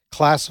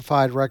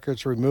classified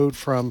records removed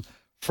from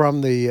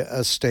the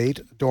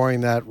estate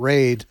during that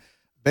raid.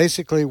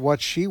 Basically,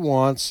 what she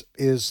wants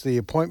is the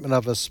appointment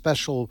of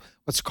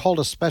what's called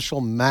a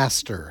special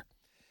master.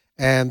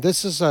 And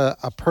this is a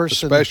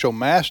person. A special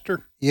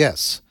master?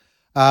 Yes.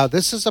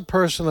 This is a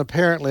person,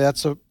 apparently,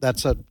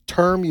 that's a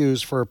term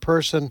used for a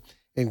person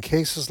in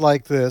cases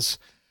like this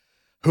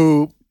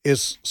who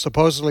is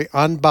supposedly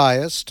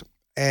unbiased,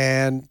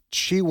 and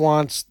she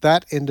wants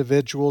that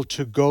individual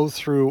to go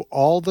through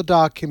all the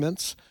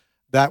documents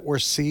that were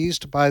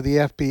seized by the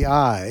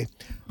FBI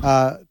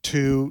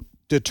to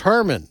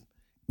determine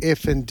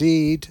if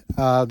indeed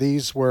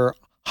these were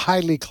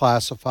highly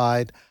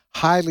classified,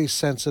 highly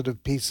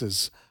sensitive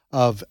pieces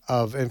of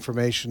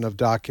information, of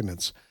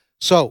documents.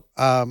 So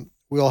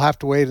we'll have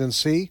to wait and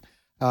see.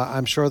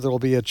 I'm sure there will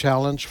be a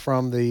challenge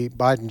from the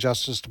Biden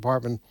Justice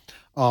Department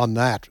on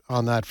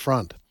that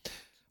front.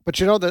 But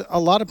you know that a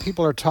lot of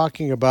people are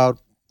talking about,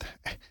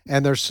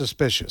 and they're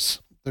suspicious.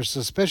 They're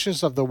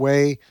suspicious of the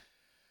way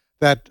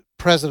that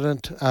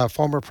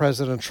former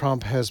President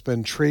Trump has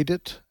been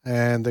treated,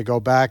 and they go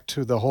back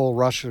to the whole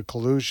Russia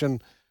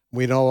collusion.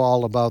 We know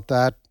all about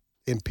that.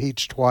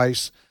 Impeached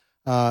twice.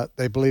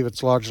 They believe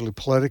it's largely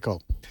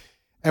political.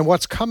 And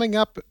what's coming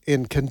up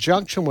in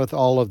conjunction with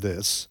all of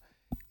this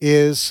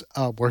is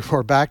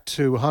we're back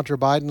to Hunter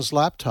Biden's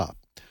laptop.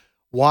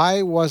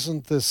 Why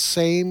wasn't the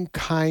same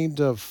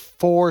kind of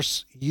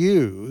force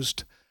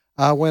used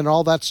when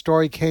all that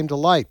story came to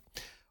light?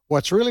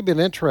 What's really been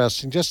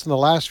interesting, just in the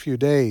last few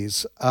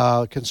days,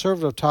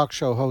 conservative talk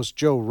show host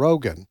Joe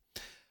Rogan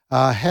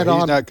He's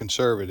not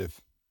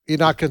conservative. He's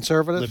not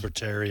conservative?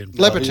 Libertarian.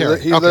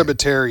 Libertarian. He's okay.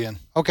 libertarian.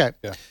 Okay.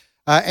 Yeah.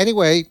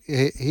 Anyway,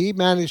 he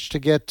managed to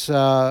get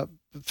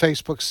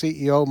Facebook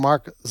CEO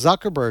Mark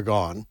Zuckerberg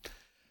on.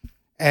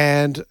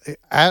 And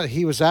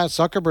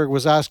Zuckerberg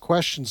was asked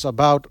questions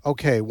about,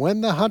 okay,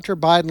 when the Hunter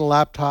Biden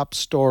laptop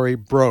story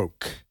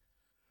broke,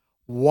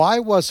 why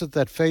was it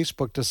that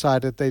Facebook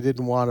decided they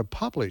didn't want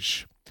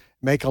to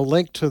make a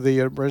link to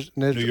the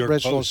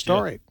original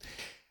story? Yeah.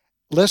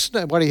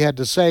 Listen to what he had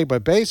to say,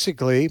 but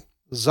basically,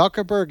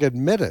 Zuckerberg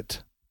admitted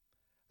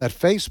that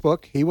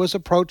Facebook, he was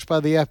approached by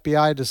the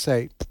FBI to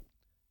say,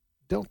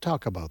 don't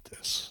talk about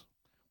this.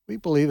 We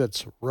believe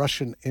it's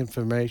Russian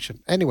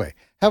information. Anyway,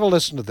 have a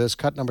listen to this,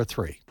 cut number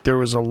 3. There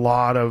was a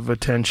lot of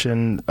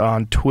attention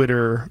on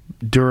Twitter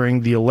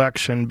during the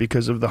election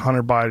because of the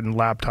Hunter Biden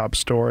laptop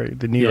story.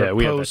 The New York Post. Yeah,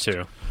 we had that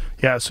too.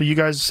 Yeah, so you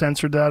guys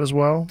censored that as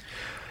well?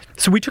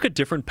 So we took a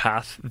different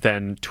path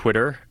than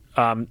Twitter.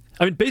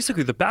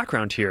 Basically the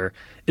background here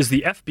is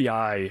the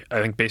FBI,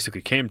 I think,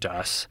 basically came to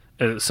us,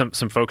 some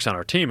folks on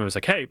our team, and was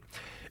like, hey,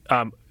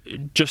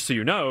 just so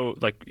you know,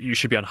 like, you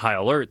should be on high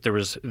alert.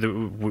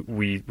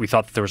 We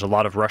thought that there was a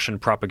lot of Russian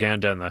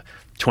propaganda in the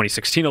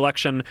 2016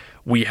 election.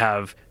 We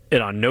have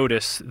it on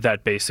notice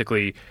that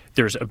basically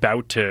there's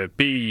about to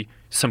be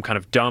some kind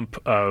of dump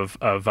of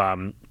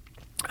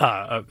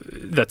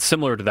that's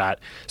similar to that.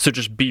 So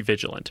just be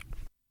vigilant.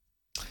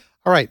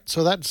 All right.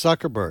 So that's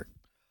Zuckerberg.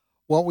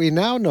 What we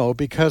now know,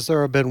 because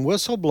there have been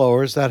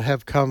whistleblowers that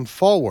have come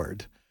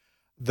forward,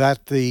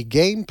 that the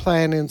game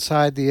plan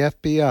inside the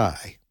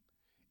FBI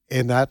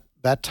in that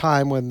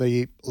time when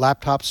the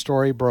laptop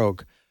story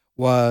broke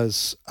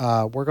was,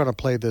 we're going to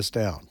play this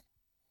down.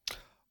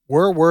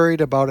 We're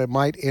worried about it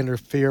might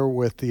interfere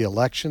with the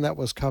election that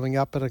was coming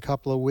up in a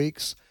couple of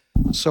weeks.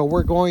 So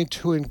we're going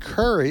to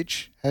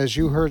encourage, as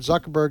you heard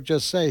Zuckerberg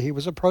just say, he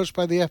was approached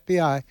by the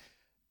FBI,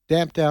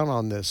 damp down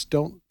on this.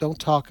 Don't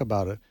talk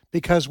about it,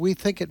 because we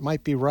think it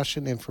might be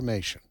Russian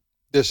information.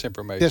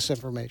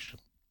 Disinformation.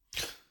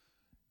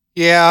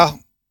 Yeah.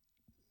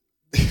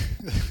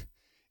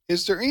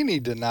 Is there any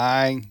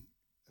denying?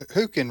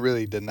 Who can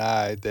really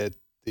deny that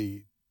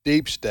the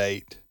deep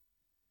state,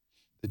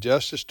 the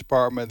Justice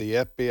Department, the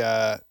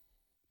FBI,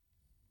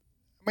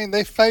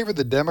 they favor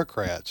the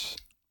Democrats.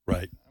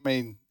 Right.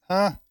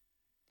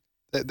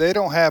 They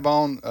don't have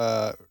on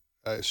a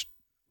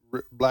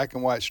black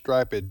and white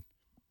striped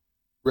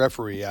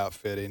referee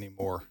outfit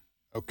anymore.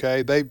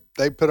 Okay,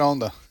 they put on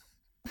the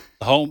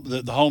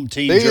home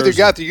team. They either jersey.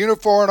 got the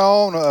uniform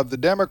on of the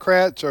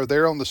Democrats, or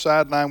they're on the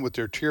sideline with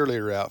their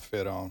cheerleader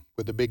outfit on,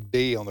 with the big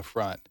D on the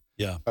front.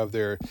 Yeah. Of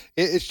their,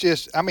 it's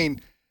just,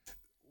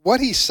 what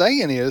he's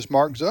saying is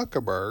Mark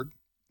Zuckerberg,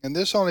 and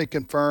this only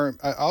confirmed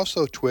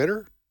also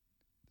Twitter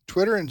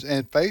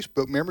and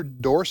Facebook. Remember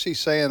Dorsey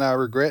saying, "I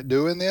regret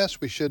doing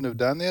this. We shouldn't have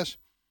done this."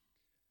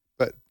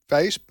 But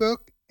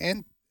Facebook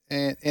and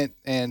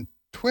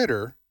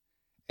Twitter,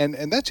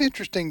 and that's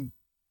interesting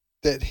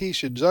that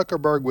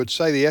Zuckerberg would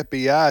say the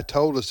FBI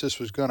told us this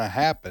was going to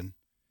happen.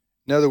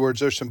 In other words,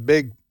 there's some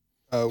big,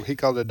 he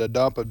called it a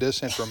dump of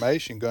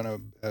disinformation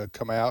going to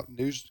come out,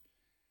 news.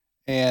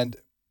 And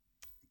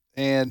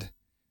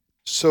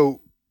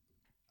so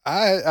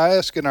I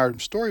asked in our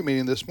story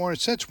meeting this morning,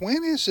 since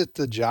when is it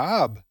the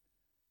job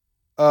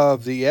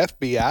of the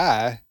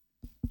FBI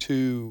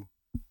to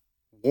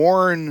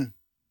warn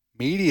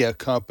media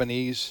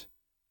companies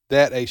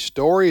that a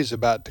story is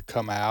about to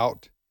come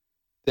out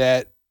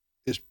that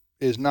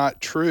is not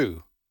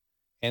true,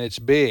 and it's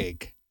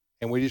big,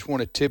 and we just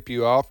want to tip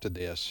you off to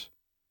this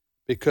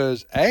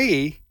because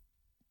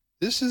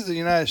this is the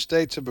United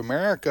States of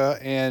America,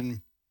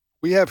 and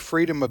we have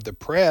freedom of the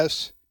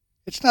press.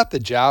 It's not the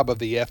job of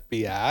the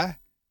FBI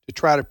to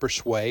try to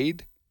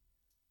persuade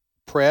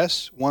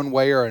press one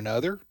way or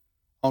another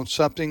on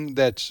something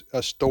that's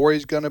a story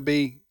is going to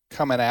be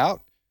coming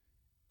out.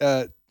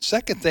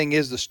 Second thing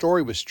is the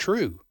story was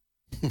true.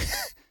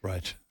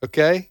 Right.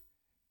 Okay?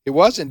 It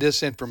wasn't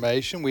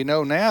disinformation. We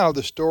know now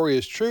the story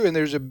is true, and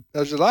there's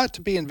a lot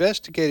to be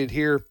investigated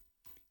here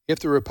if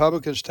the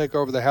Republicans take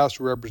over the House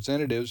of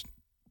Representatives,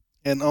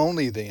 and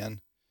only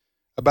then,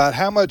 about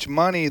how much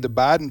money the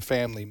Biden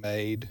family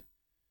made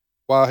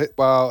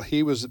while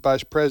he was the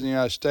Vice President of the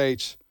United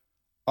States.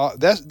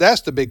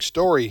 That's the big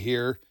story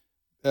here.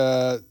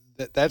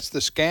 That's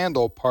the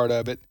scandal part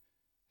of it.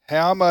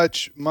 How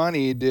much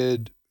money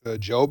did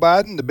Joe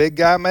Biden, the big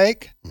guy,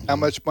 make? Mm-hmm. How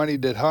much money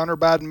did Hunter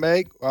Biden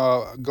make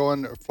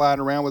flying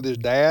around with his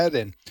dad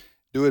and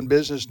doing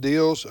business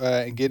deals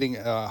and getting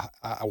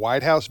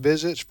White House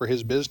visits for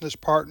his business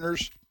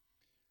partners?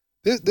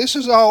 This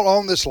is all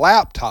on this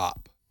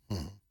laptop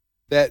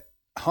that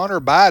Hunter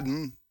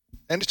Biden,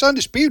 and it's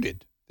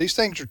undisputed. These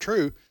things are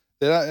true.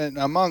 And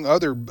among a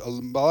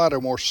lot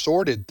of more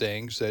sordid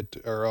things that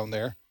are on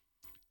there,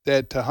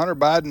 that Hunter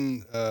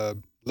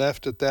Biden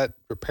left at that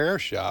repair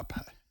shop.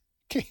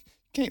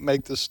 Can't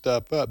make this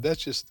stuff up.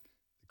 That's just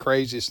the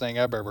craziest thing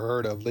I've ever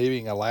heard of,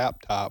 leaving a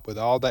laptop with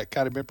all that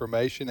kind of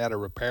information at a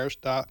repair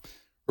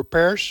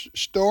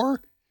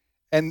store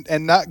and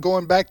not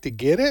going back to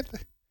get it.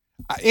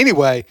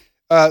 Anyway,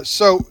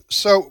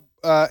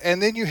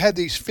 and then you had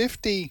these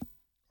 50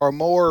 or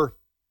more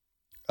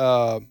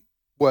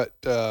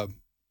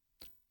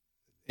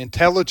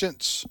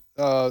intelligence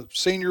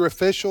senior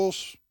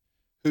officials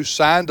who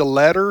signed a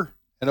letter,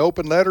 an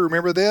open letter,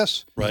 remember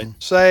this? Right.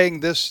 Saying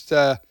this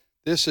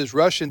is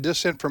Russian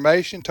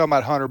disinformation, talking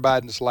about Hunter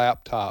Biden's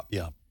laptop.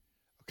 Yeah.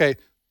 Okay,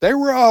 they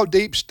were all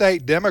deep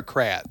state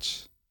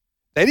Democrats.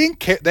 They didn't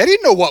care. They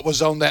didn't know what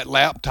was on that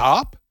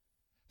laptop.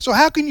 So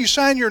how can you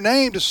sign your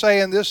name to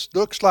saying this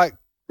looks like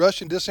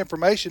Russian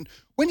disinformation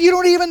when you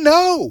don't even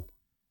know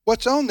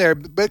what's on there?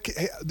 But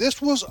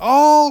this was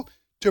all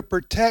to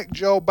protect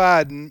Joe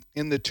Biden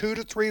in the 2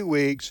 to 3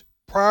 weeks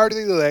prior to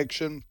the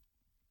election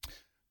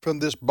from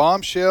this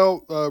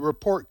bombshell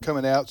report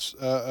coming out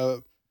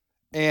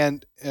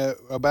and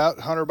about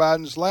Hunter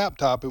Biden's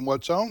laptop and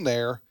what's on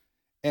there.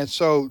 And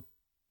so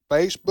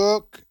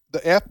Facebook, the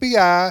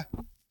FBI,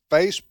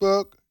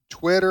 Facebook,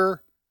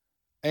 Twitter,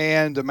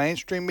 and the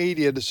mainstream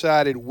media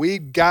decided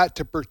we've got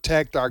to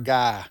protect our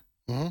guy.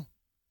 Mm-hmm.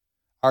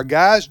 Our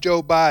guy's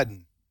Joe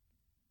Biden.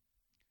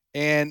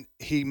 And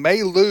he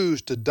may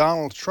lose to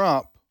Donald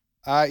Trump,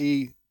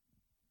 i.e.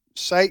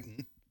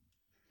 Satan,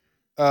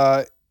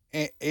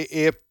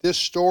 if this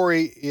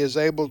story is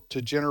able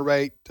to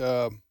generate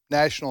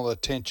national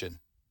attention.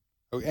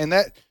 And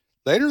that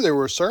later there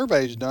were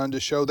surveys done to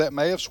show that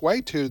may have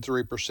swayed 2 to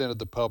 3% of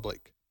the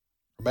public,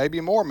 or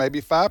maybe more,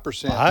 maybe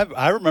 5%.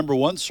 I remember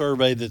one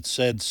survey that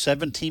said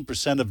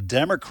 17% of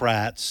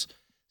Democrats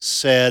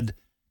said,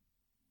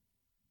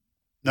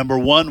 number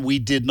one, we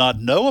did not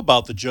know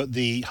about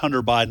the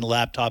Hunter Biden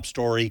laptop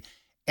story,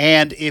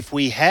 and if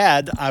we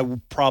had, I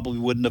probably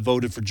wouldn't have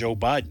voted for Joe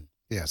Biden.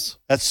 Yes.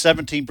 That's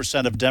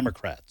 17% of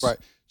Democrats. Right.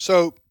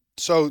 So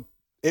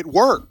it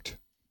worked.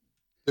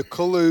 The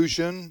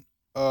collusion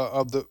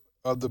of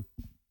the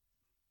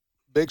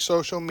big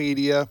social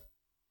media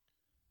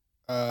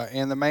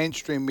and the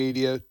mainstream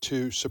media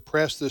to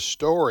suppress this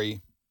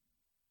story,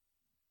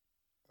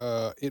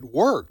 it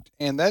worked.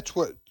 And that's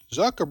what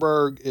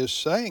Zuckerberg is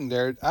saying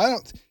there.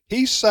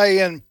 He's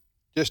saying,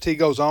 he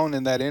goes on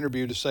in that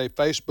interview to say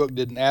Facebook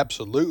didn't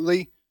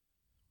absolutely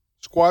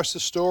squash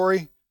the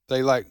story.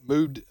 They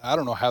moved, I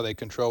don't know how they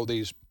control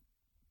these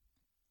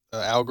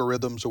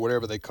algorithms or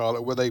whatever they call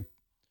it, where they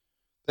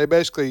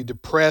basically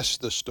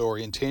depressed the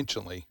story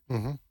intentionally.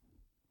 Mm-hmm.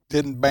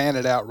 Didn't ban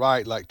it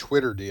outright like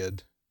Twitter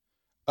did.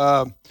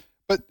 But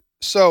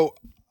so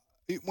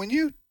when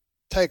you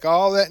take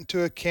all that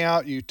into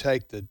account, you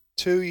take the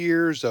 2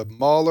 years of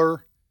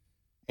Mueller,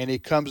 and he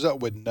comes up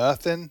with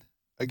nothing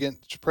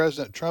against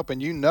President Trump,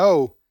 and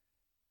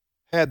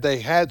had they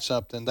had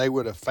something, they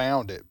would have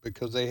found it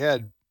because they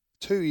had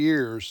 2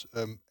 years,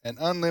 an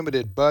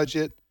unlimited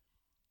budget.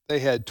 They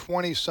had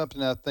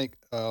 20-something, I think,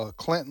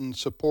 Clinton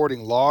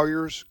supporting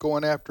lawyers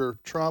going after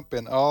Trump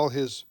and all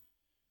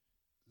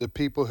the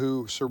people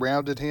who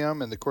surrounded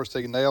him. And, of course,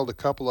 they nailed a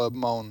couple of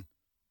them on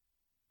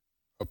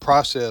a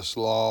process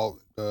law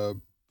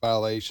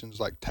violations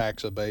like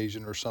tax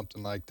evasion or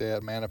something like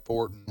that.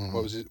 Manafort and mm-hmm.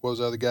 what was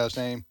the other guy's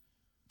name?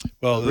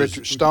 Well,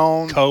 Richard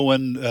Stone.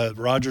 Cohen,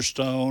 Roger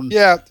Stone.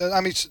 Yeah, I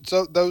mean,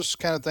 so those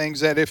kind of things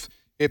that if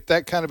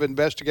that kind of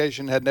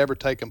investigation had never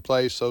taken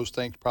place, those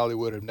things probably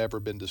would have never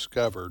been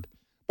discovered.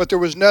 But there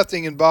was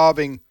nothing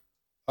involving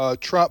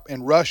Trump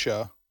and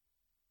Russia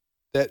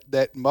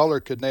that Mueller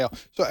could nail.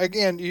 So,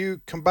 again,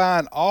 you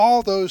combine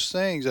all those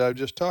things that I've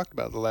just talked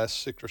about the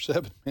last 6 or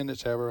 7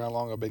 minutes, however how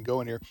long I've been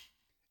going here,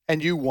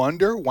 and you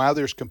wonder why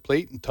there's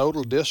complete and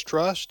total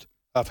distrust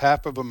of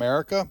Half of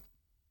America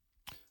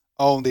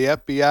on the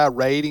FBI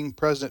raiding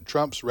President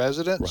Trump's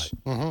residence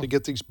to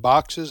get these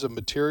boxes of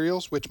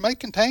materials, which may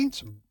contain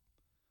some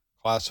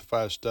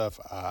classified stuff.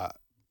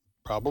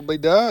 Probably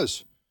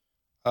does.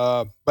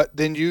 But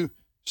then you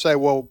say,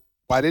 well,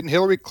 why didn't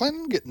Hillary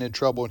Clinton get in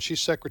trouble? And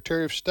she's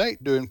Secretary of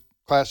State doing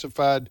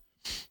classified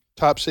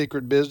top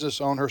secret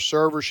business on her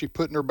server she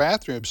put in her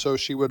bathroom so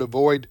she would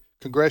avoid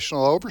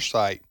congressional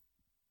oversight.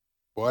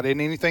 Why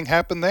didn't anything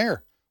happen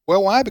there?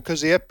 Well, why?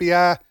 Because the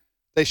FBI,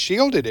 they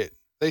shielded it.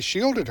 They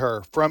shielded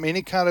her from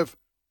any kind of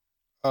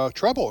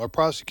trouble or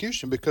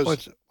prosecution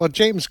because... Well,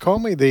 James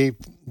Comey,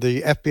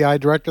 the FBI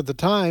director at the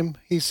time,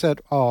 he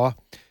said,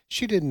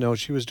 she didn't know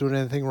she was doing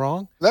anything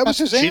wrong. That was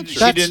his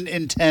answer. She didn't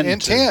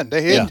intend.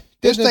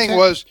 His thing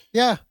was,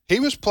 he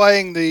was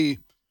playing the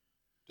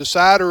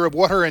decider of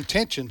what her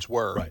intentions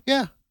were. Right.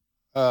 Yeah.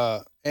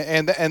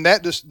 And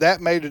that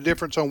made a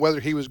difference on whether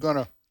he was going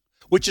to.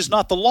 Which is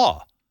not the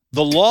law.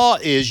 The law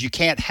is you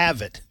can't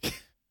have it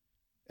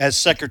as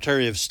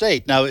Secretary of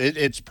State. Now,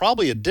 it's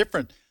probably a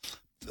different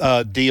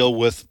deal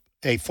with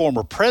a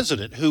former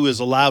president who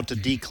is allowed to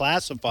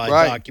declassify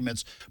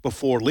documents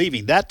before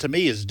leaving. That, to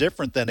me, is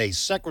different than a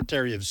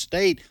Secretary of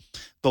State.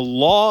 The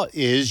law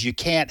is you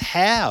can't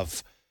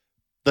have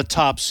the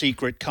top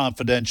secret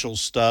confidential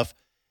stuff.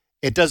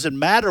 It doesn't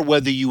matter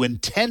whether you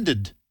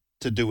intended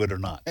to do it or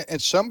not. And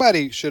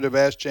somebody should have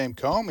asked James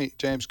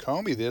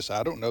Comey this.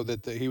 I don't know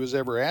that he was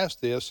ever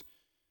asked this.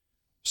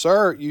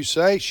 Sir, you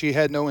say she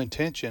had no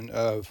intention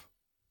of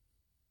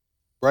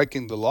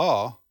breaking the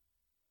law.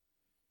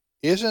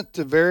 Isn't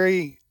the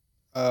very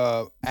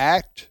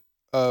act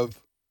of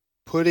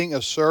putting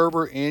a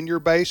server in your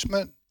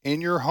basement,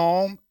 in your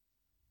home,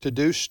 to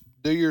do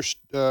your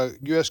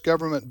U.S.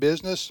 government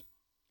business,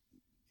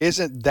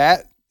 isn't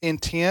that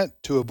intent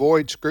to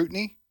avoid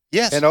scrutiny?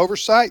 Yes. And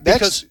oversight?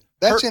 That's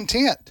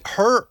intent.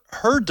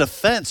 Her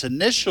defense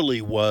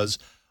initially was,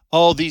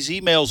 these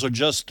emails are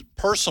just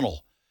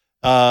personal.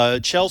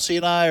 Chelsea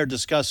and I are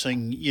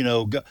discussing,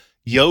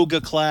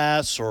 yoga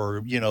class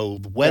or,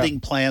 wedding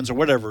plans or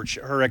whatever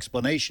her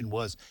explanation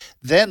was.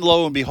 Then,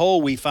 lo and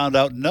behold, we found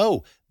out,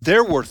 no,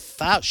 there were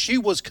she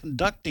was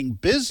conducting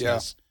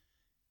business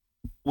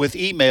with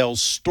emails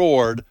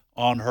stored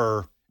on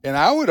her. And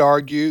I would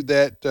argue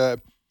that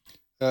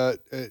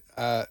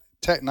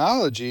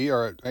technology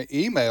or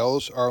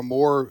emails are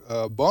more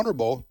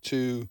vulnerable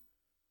to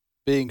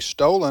being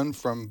stolen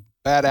from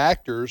bad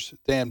actors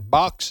than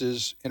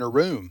boxes in a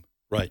room.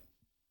 Right.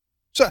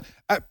 So,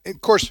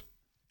 of course,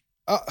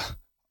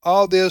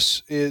 all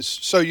this is,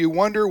 so you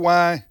wonder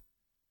why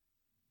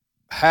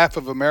half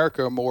of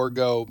America or more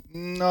go,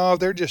 no,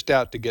 they're just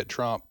out to get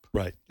Trump.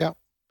 Right. Yeah.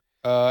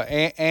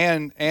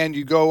 And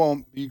you go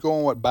on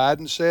what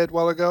Biden said a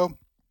while ago.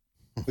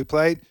 We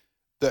played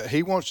that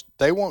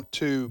they want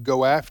to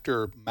go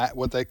after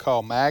what they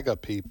call MAGA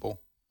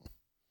people.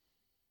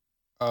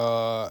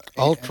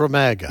 Ultra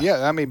MAGA.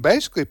 Yeah, I mean,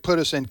 basically put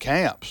us in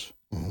camps.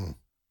 Mm-hmm.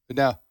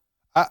 Now,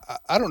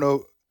 I don't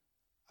know.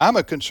 I'm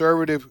a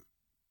conservative,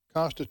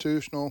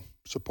 constitutional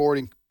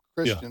supporting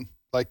Christian,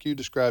 like you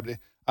described it.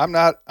 I'm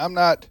not.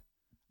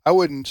 I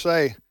wouldn't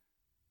say.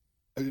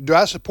 Do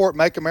I support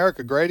Make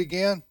America Great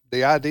Again?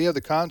 The idea,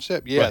 the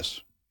concept?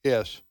 Yes. Right.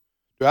 Yes.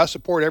 Do I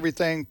support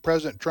everything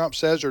President Trump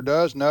says or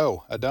does?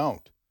 No, I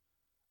don't.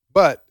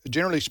 But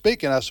generally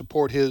speaking, I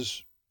support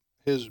his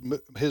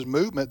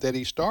movement that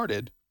he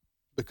started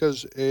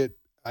because it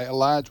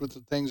aligns with the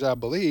things I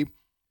believe,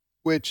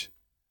 which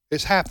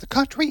is half the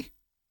country.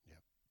 Yep.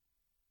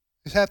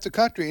 It's half the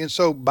country, and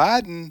so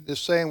Biden is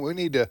saying we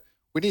need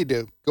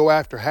to go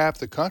after half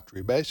the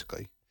country,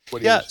 basically.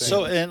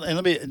 So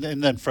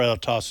and then Fred, I'll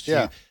toss it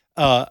to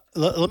you.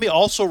 Let me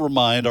also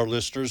remind our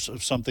listeners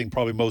of something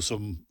probably most of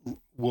them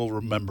will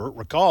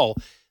recall,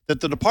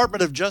 that the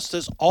Department of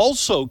Justice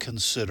also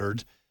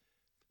considered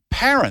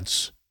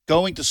parents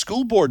going to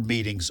school board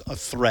meetings a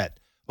threat.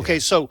 Okay,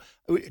 so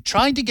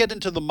trying to get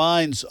into the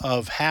minds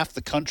of half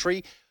the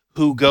country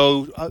who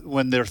go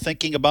when they're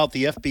thinking about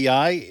the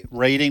FBI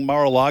raiding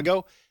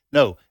Mar-a-Lago.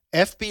 No,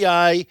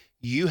 FBI,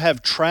 you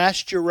have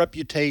trashed your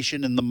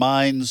reputation in the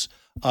minds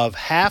of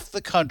half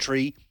the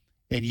country,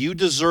 and you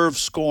deserve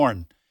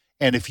scorn.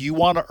 And if you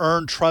want to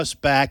earn trust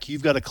back,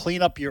 you've got to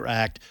clean up your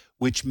act,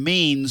 which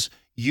means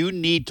you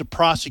need to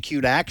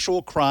prosecute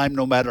actual crime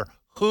no matter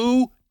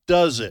who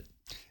does it.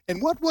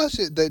 And what was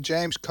it that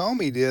James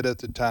Comey did at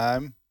the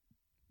time?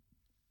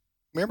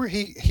 Remember,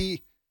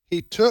 he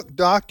took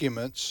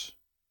documents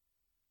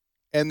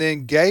and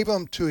then gave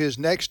them to his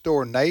next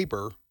door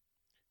neighbor.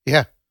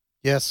 Yeah.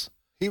 Yes.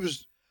 He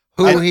was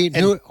who he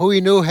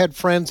knew had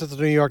friends at the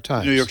New York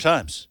Times. New York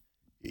Times.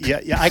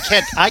 Yeah.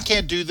 I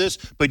can't do this,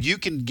 but you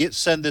can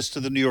send this to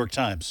the New York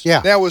Times.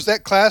 Yeah. Now, was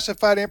that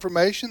classified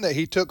information that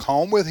he took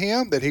home with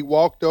him? That he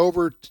walked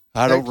over?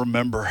 I don't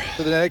remember.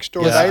 To the next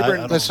door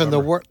neighbor. Listen, the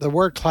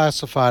word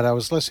classified. I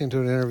was listening to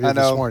an interview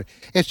this morning.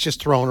 It's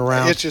just thrown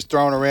around. It's just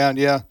thrown around.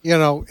 Yeah.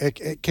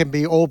 It can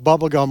be old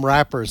bubblegum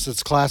wrappers.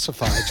 It's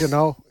classified.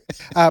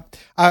 But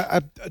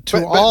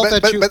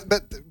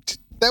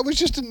that was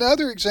just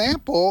another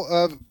example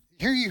of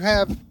here you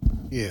have.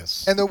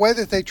 Yes. And the way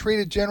that they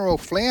treated General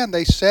Flynn,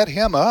 they set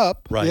him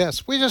up. Right.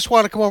 Yes. We just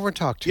want to come over and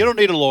talk to you. You don't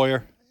need a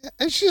lawyer.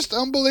 It's just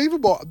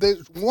unbelievable.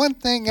 There's one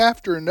thing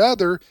after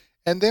another,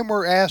 and then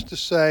we're asked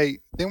to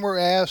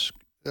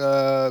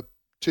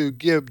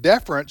give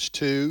deference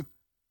to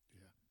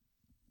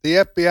the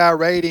FBI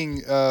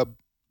raiding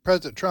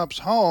President Trump's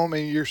home,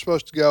 and you're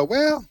supposed to go,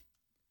 well,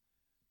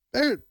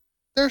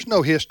 there's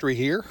no history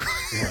here.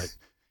 Right.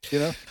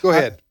 Go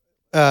ahead.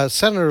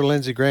 Senator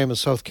Lindsey Graham of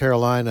South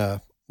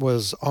Carolina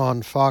was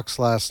on Fox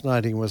last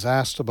night and was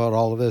asked about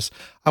all of this.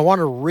 I want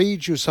to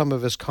read you some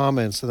of his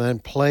comments and then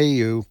play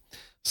you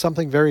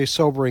something very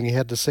sobering he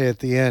had to say at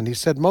the end. He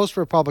said, most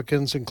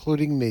Republicans,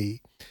 including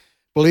me,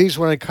 believes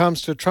when it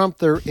comes to Trump,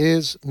 there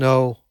is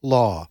no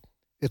law.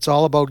 It's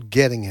all about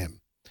getting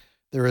him.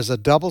 There is a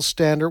double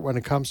standard when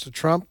it comes to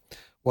Trump.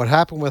 What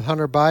happened with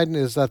Hunter Biden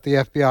is that the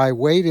FBI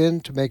weighed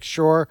in to make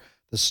sure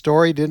the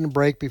story didn't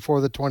break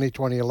before the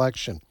 2020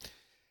 election.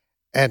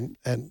 And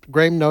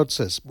Graham notes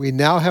this. We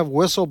now have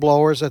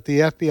whistleblowers at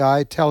the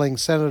FBI telling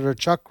Senator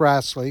Chuck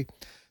Grassley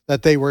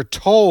that they were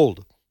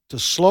told to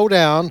slow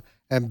down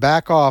and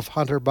back off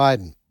Hunter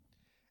Biden.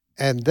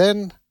 And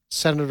then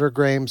Senator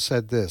Graham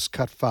said this,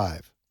 cut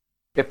 5.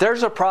 If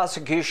there's a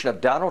prosecution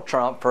of Donald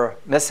Trump for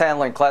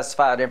mishandling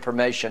classified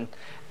information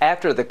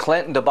after the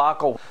Clinton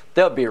debacle,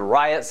 there'll be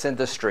riots in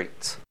the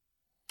streets.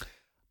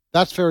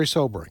 That's very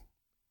sobering.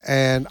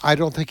 And I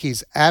don't think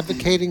he's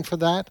advocating for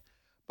that,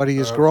 but he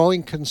is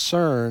growing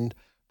concerned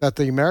that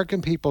the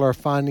American people are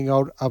finding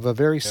out of a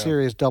very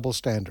serious double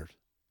standard.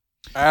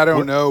 I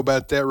don't know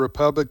about that.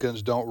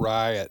 Republicans don't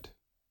riot.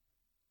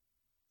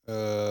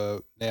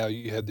 Now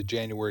you had the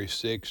January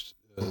 6th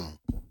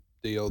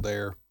deal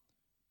there,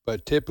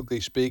 but typically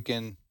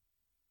speaking,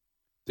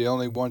 the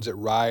only ones that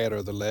riot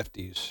are the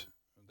lefties.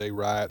 They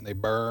riot and they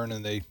burn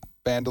and they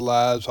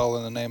vandalize, all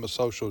in the name of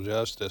social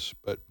justice.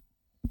 But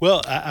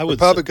I would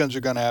Republicans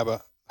are going to have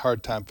a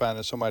hard time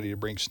finding somebody to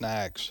bring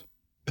snacks.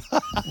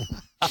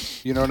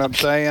 You know what I'm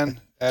saying?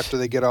 After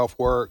they get off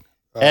work.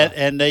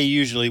 And they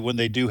usually, when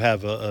they do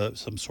have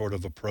some sort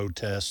of a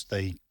protest,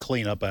 they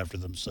clean up after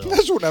themselves.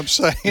 That's what I'm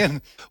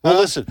saying. Well,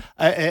 listen,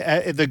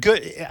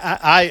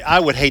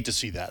 I would hate to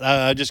see that.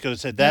 I'm just going to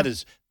say that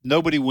is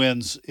nobody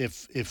wins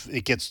if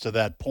it gets to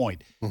that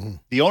point. Mm-hmm.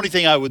 The only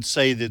thing I would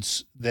say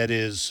that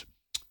is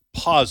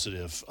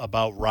positive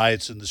about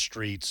riots in the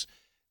streets,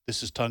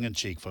 this is tongue in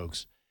cheek,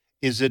 folks,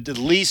 is that at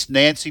least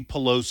Nancy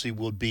Pelosi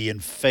would be in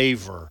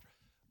favor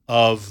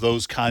of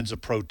those kinds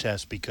of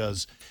protests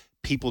because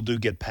people do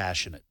get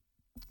passionate.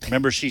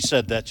 Remember, she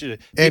said that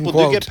people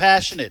do get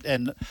passionate,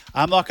 and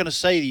I'm not going to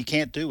say you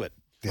can't do it.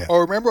 Yeah. I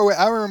remember when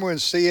when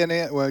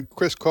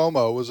Chris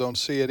Cuomo was on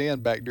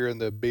CNN back during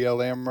the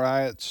BLM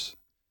riots,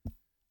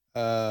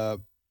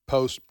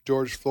 post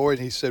George Floyd,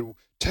 and he said,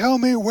 "Tell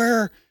me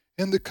where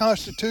in the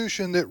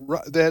Constitution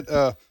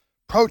that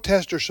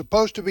protests are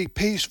supposed to be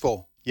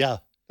peaceful." Yeah.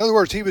 In other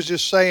words, he was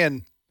just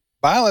saying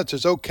violence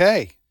is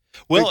okay.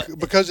 Well,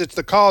 because it's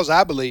the cause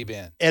I believe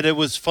in. And it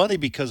was funny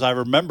because I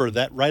remember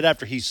that right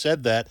after he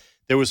said that,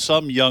 there was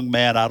some young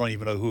man, I don't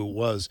even know who it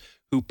was,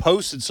 who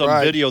posted some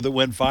video that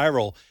went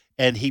viral,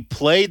 and he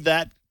played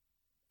that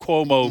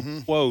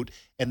Cuomo quote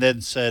and then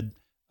said,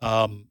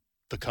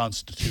 the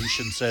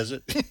Constitution says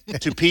it,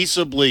 to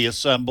peaceably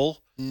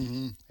assemble.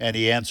 Mm-hmm. And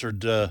he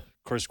answered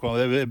Chris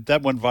Cuomo.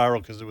 That went viral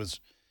because it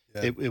was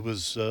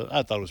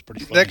I thought it was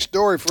pretty funny. Next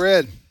story,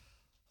 Fred.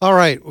 All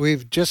right,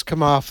 we've just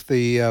come off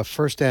the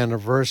first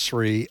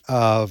anniversary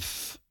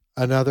of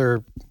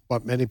another,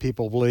 what many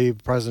people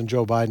believe, President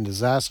Joe Biden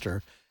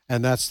disaster,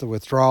 and that's the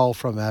withdrawal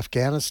from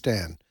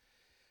Afghanistan.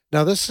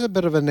 Now, this is a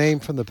bit of a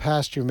name from the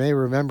past. You may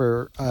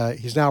remember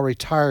he's now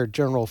retired,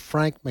 General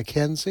Frank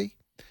McKenzie.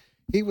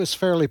 He was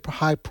fairly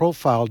high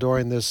profile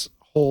during this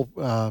whole,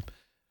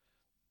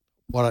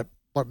 what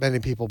many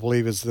people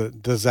believe is the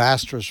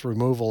disastrous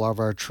removal of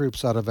our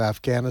troops out of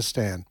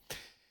Afghanistan.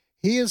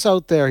 He is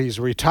out there, he's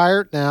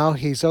retired now,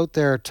 he's out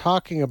there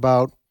talking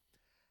about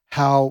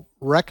how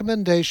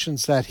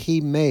recommendations that he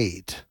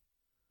made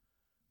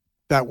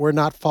that were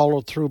not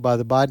followed through by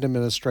the Biden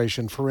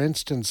administration, for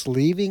instance,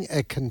 leaving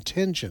a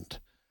contingent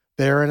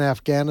there in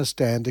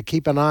Afghanistan to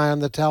keep an eye on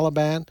the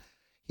Taliban,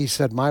 he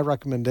said, my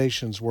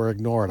recommendations were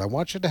ignored. I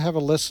want you to have a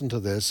listen to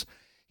this.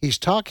 He's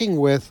talking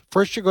with,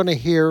 first you're going to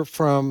hear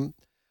from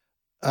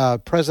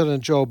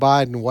President Joe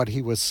Biden, what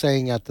he was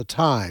saying at the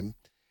time.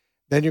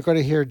 Then you're going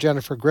to hear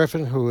Jennifer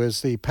Griffin, who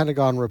is the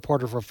Pentagon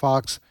reporter for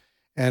Fox,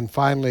 and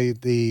finally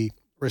the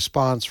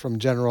response from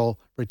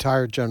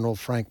retired General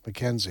Frank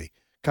McKenzie.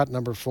 Cut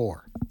number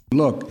 4.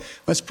 Look,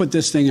 let's put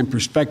this thing in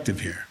perspective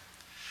here.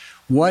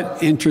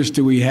 What interest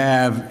do we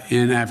have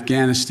in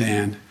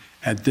Afghanistan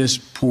at this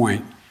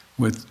point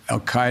with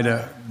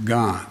al-Qaeda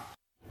gone?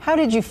 How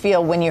did you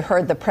feel when you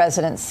heard the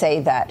president say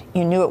that?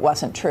 You knew it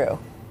wasn't true.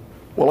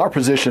 Well, our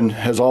position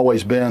has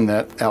always been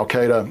that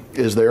al-Qaeda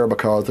is there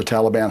because the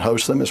Taliban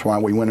hosts them. It's why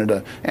we went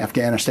into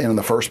Afghanistan in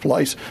the first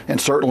place. And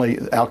certainly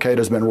al-Qaeda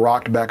has been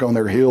rocked back on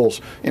their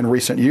heels in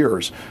recent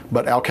years.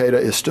 But al-Qaeda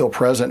is still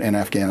present in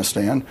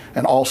Afghanistan,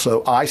 and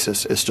also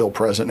ISIS is still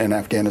present in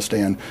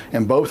Afghanistan.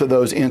 And both of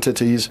those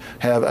entities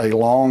have a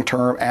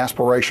long-term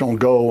aspirational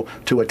goal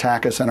to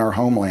attack us in our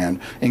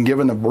homeland. And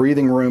given the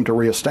breathing room to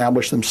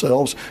reestablish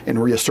themselves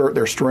and reassert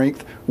their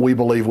strength, we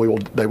believe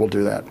they will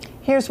do that.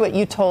 Here's what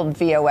you told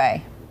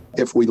VOA.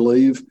 If we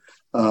leave,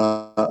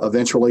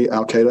 eventually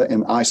al-Qaeda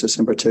and ISIS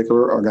in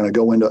particular are going to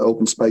go into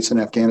open space in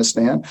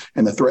Afghanistan,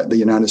 and the threat to the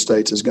United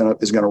States is going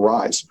to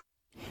rise.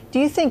 Do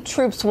you think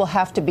troops will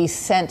have to be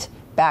sent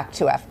back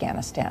to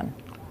Afghanistan?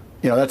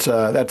 You know, that's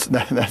a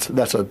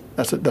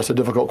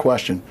difficult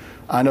question.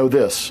 I know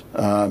this.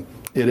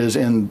 It is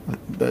in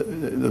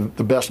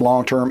the best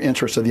long-term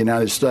interest of the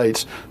United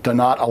States to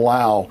not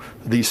allow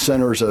these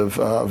centers of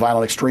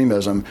violent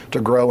extremism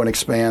to grow and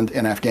expand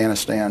in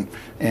Afghanistan.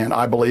 And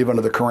I believe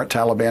under the current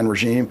Taliban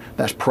regime,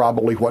 that's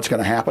probably what's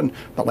going to happen.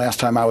 The last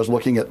time I was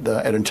looking at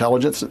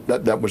intelligence,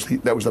 that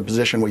was the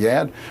position we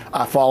had.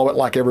 I follow it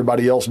like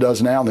everybody else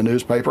does now in the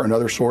newspaper and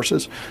other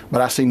sources,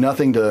 but I see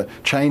nothing to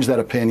change that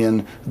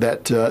opinion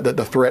that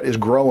the threat is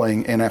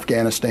growing in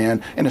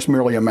Afghanistan, and it's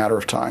merely a matter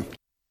of time.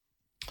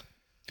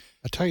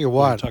 I tell you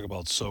what, talk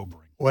about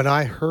sobering. When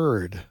I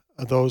heard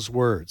those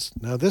words,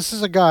 now this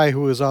is a guy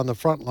who is on the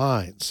front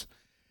lines,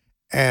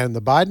 and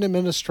the Biden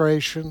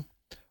administration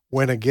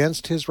went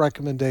against his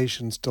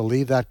recommendations to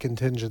leave that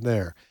contingent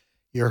there.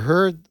 You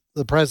heard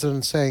the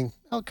president saying,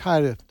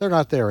 al-Qaeda, they're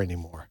not there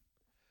anymore.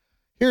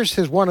 Here's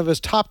one of his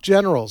top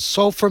generals,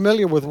 so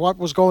familiar with what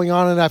was going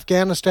on in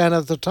Afghanistan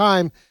at the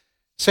time,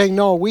 saying,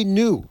 no, we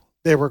knew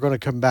they were going to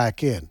come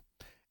back in.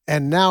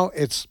 And now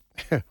it's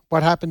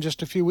what happened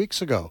just a few weeks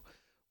ago.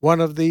 One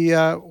of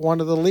the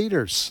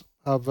leaders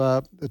of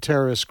the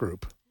terrorist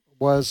group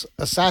was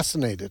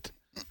assassinated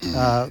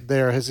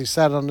there as he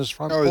sat on his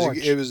front porch.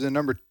 It was the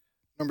number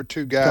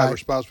two guy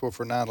responsible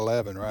for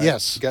 9/11, right?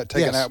 Yes. He got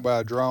taken out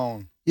by a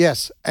drone.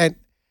 Yes, and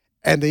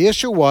the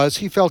issue was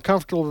he felt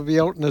comfortable to be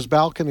out on his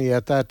balcony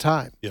at that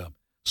time. Yeah.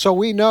 So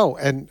we know,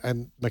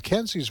 and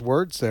Mackenzie's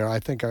words there, I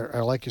think,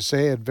 are like you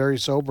say, very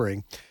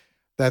sobering,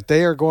 that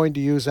they are going to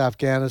use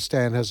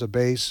Afghanistan as a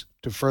base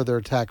to further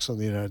attacks on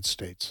the United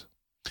States.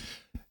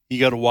 You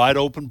got a wide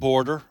open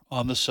border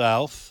on the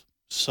south.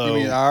 So you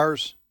mean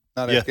ours,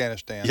 not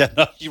Afghanistan? Yeah,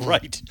 no, you're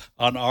right.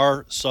 On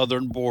our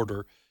southern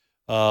border,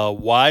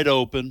 wide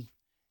open.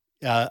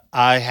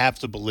 I have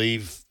to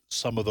believe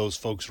some of those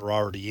folks are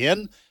already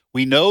in.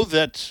 We know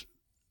that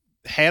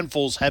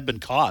handfuls have been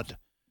caught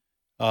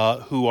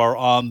who are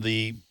on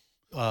the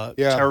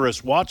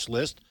terrorist watch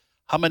list.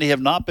 How many have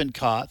not been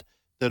caught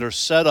that are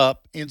set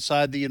up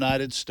inside the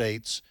United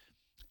States?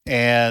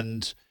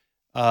 And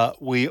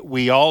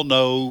we all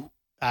know,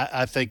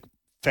 I think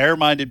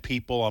fair-minded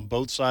people on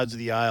both sides of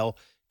the aisle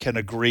can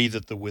agree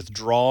that the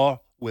withdrawal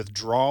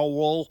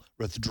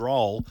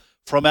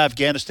from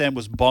Afghanistan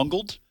was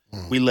bungled.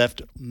 We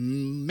left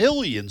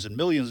millions and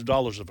millions of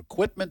dollars of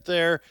equipment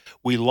there.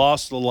 We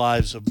lost the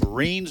lives of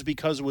Marines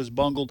because it was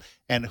bungled.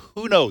 And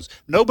who knows?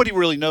 Nobody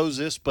really knows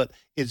this, but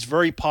it's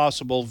very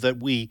possible that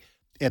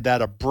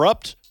that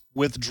abrupt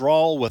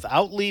withdrawal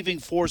without leaving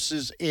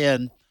forces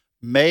in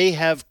may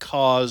have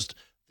caused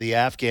the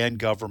Afghan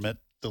government,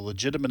 the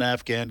legitimate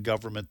Afghan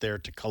government there,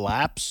 to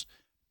collapse,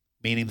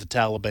 meaning the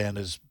Taliban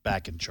is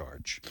back in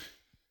charge.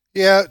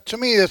 Yeah, to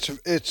me,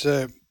 it's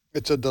a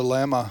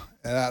dilemma,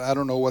 and I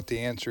don't know what the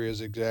answer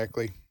is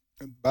exactly.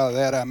 By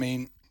that, I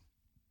mean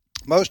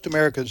most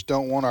Americans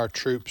don't want our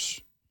troops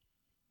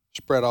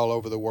spread all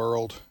over the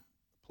world,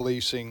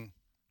 policing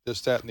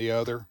this, that, and the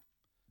other.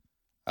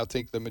 I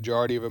think the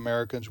majority of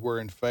Americans were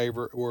in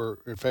favor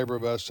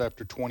of us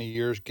after 20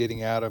 years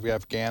getting out of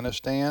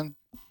Afghanistan.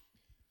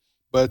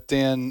 But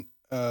then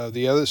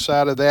the other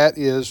side of that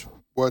is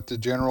what the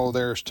general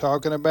there is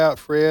talking about,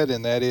 Fred,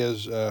 and that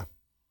is,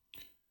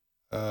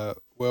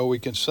 well, we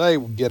can say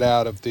get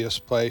out of this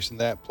place and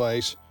that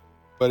place,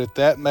 but if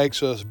that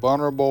makes us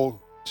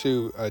vulnerable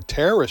to a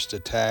terrorist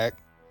attack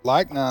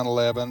like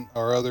 9/11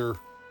 or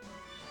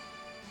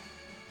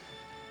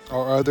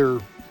other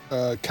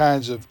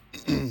kinds of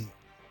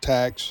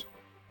attacks,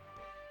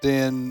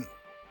 then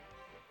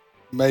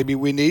maybe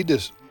we need to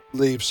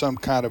leave some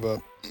kind of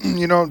a,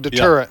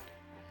 deterrent.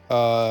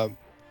 Yeah.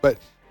 But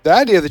the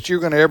idea that you're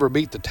going to ever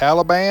beat the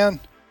Taliban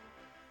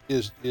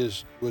was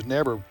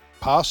never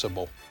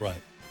possible.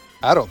 Right.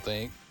 I don't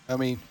think. I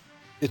mean,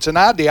 it's an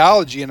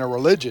ideology and a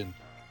religion.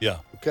 Yeah.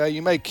 Okay,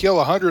 you may kill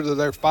 100 of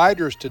their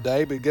fighters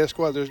today, but guess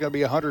what? There's going to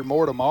be 100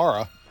 more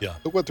tomorrow. Yeah.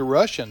 Look what the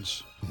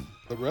Russians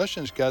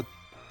got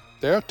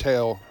their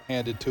tail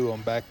handed to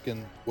them back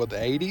in, the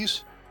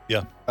 80s?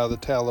 Yeah. By the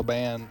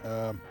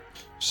Taliban.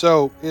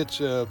 So it's,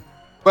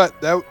 but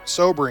that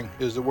sobering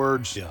is the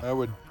words I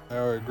would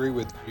agree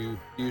with you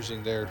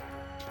using there.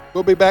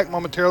 We'll be back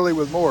momentarily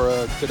with more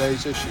of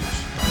today's issues.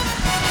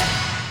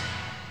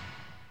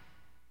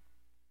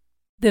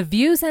 The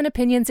views and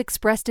opinions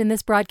expressed in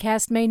this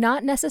broadcast may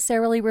not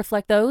necessarily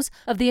reflect those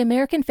of the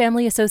American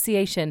Family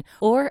Association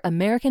or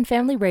American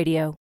Family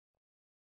Radio.